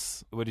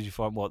this? Where did you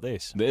find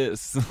this?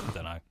 This. I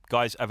don't know.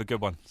 Guys, have a good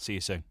one. See you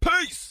soon.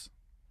 Peace!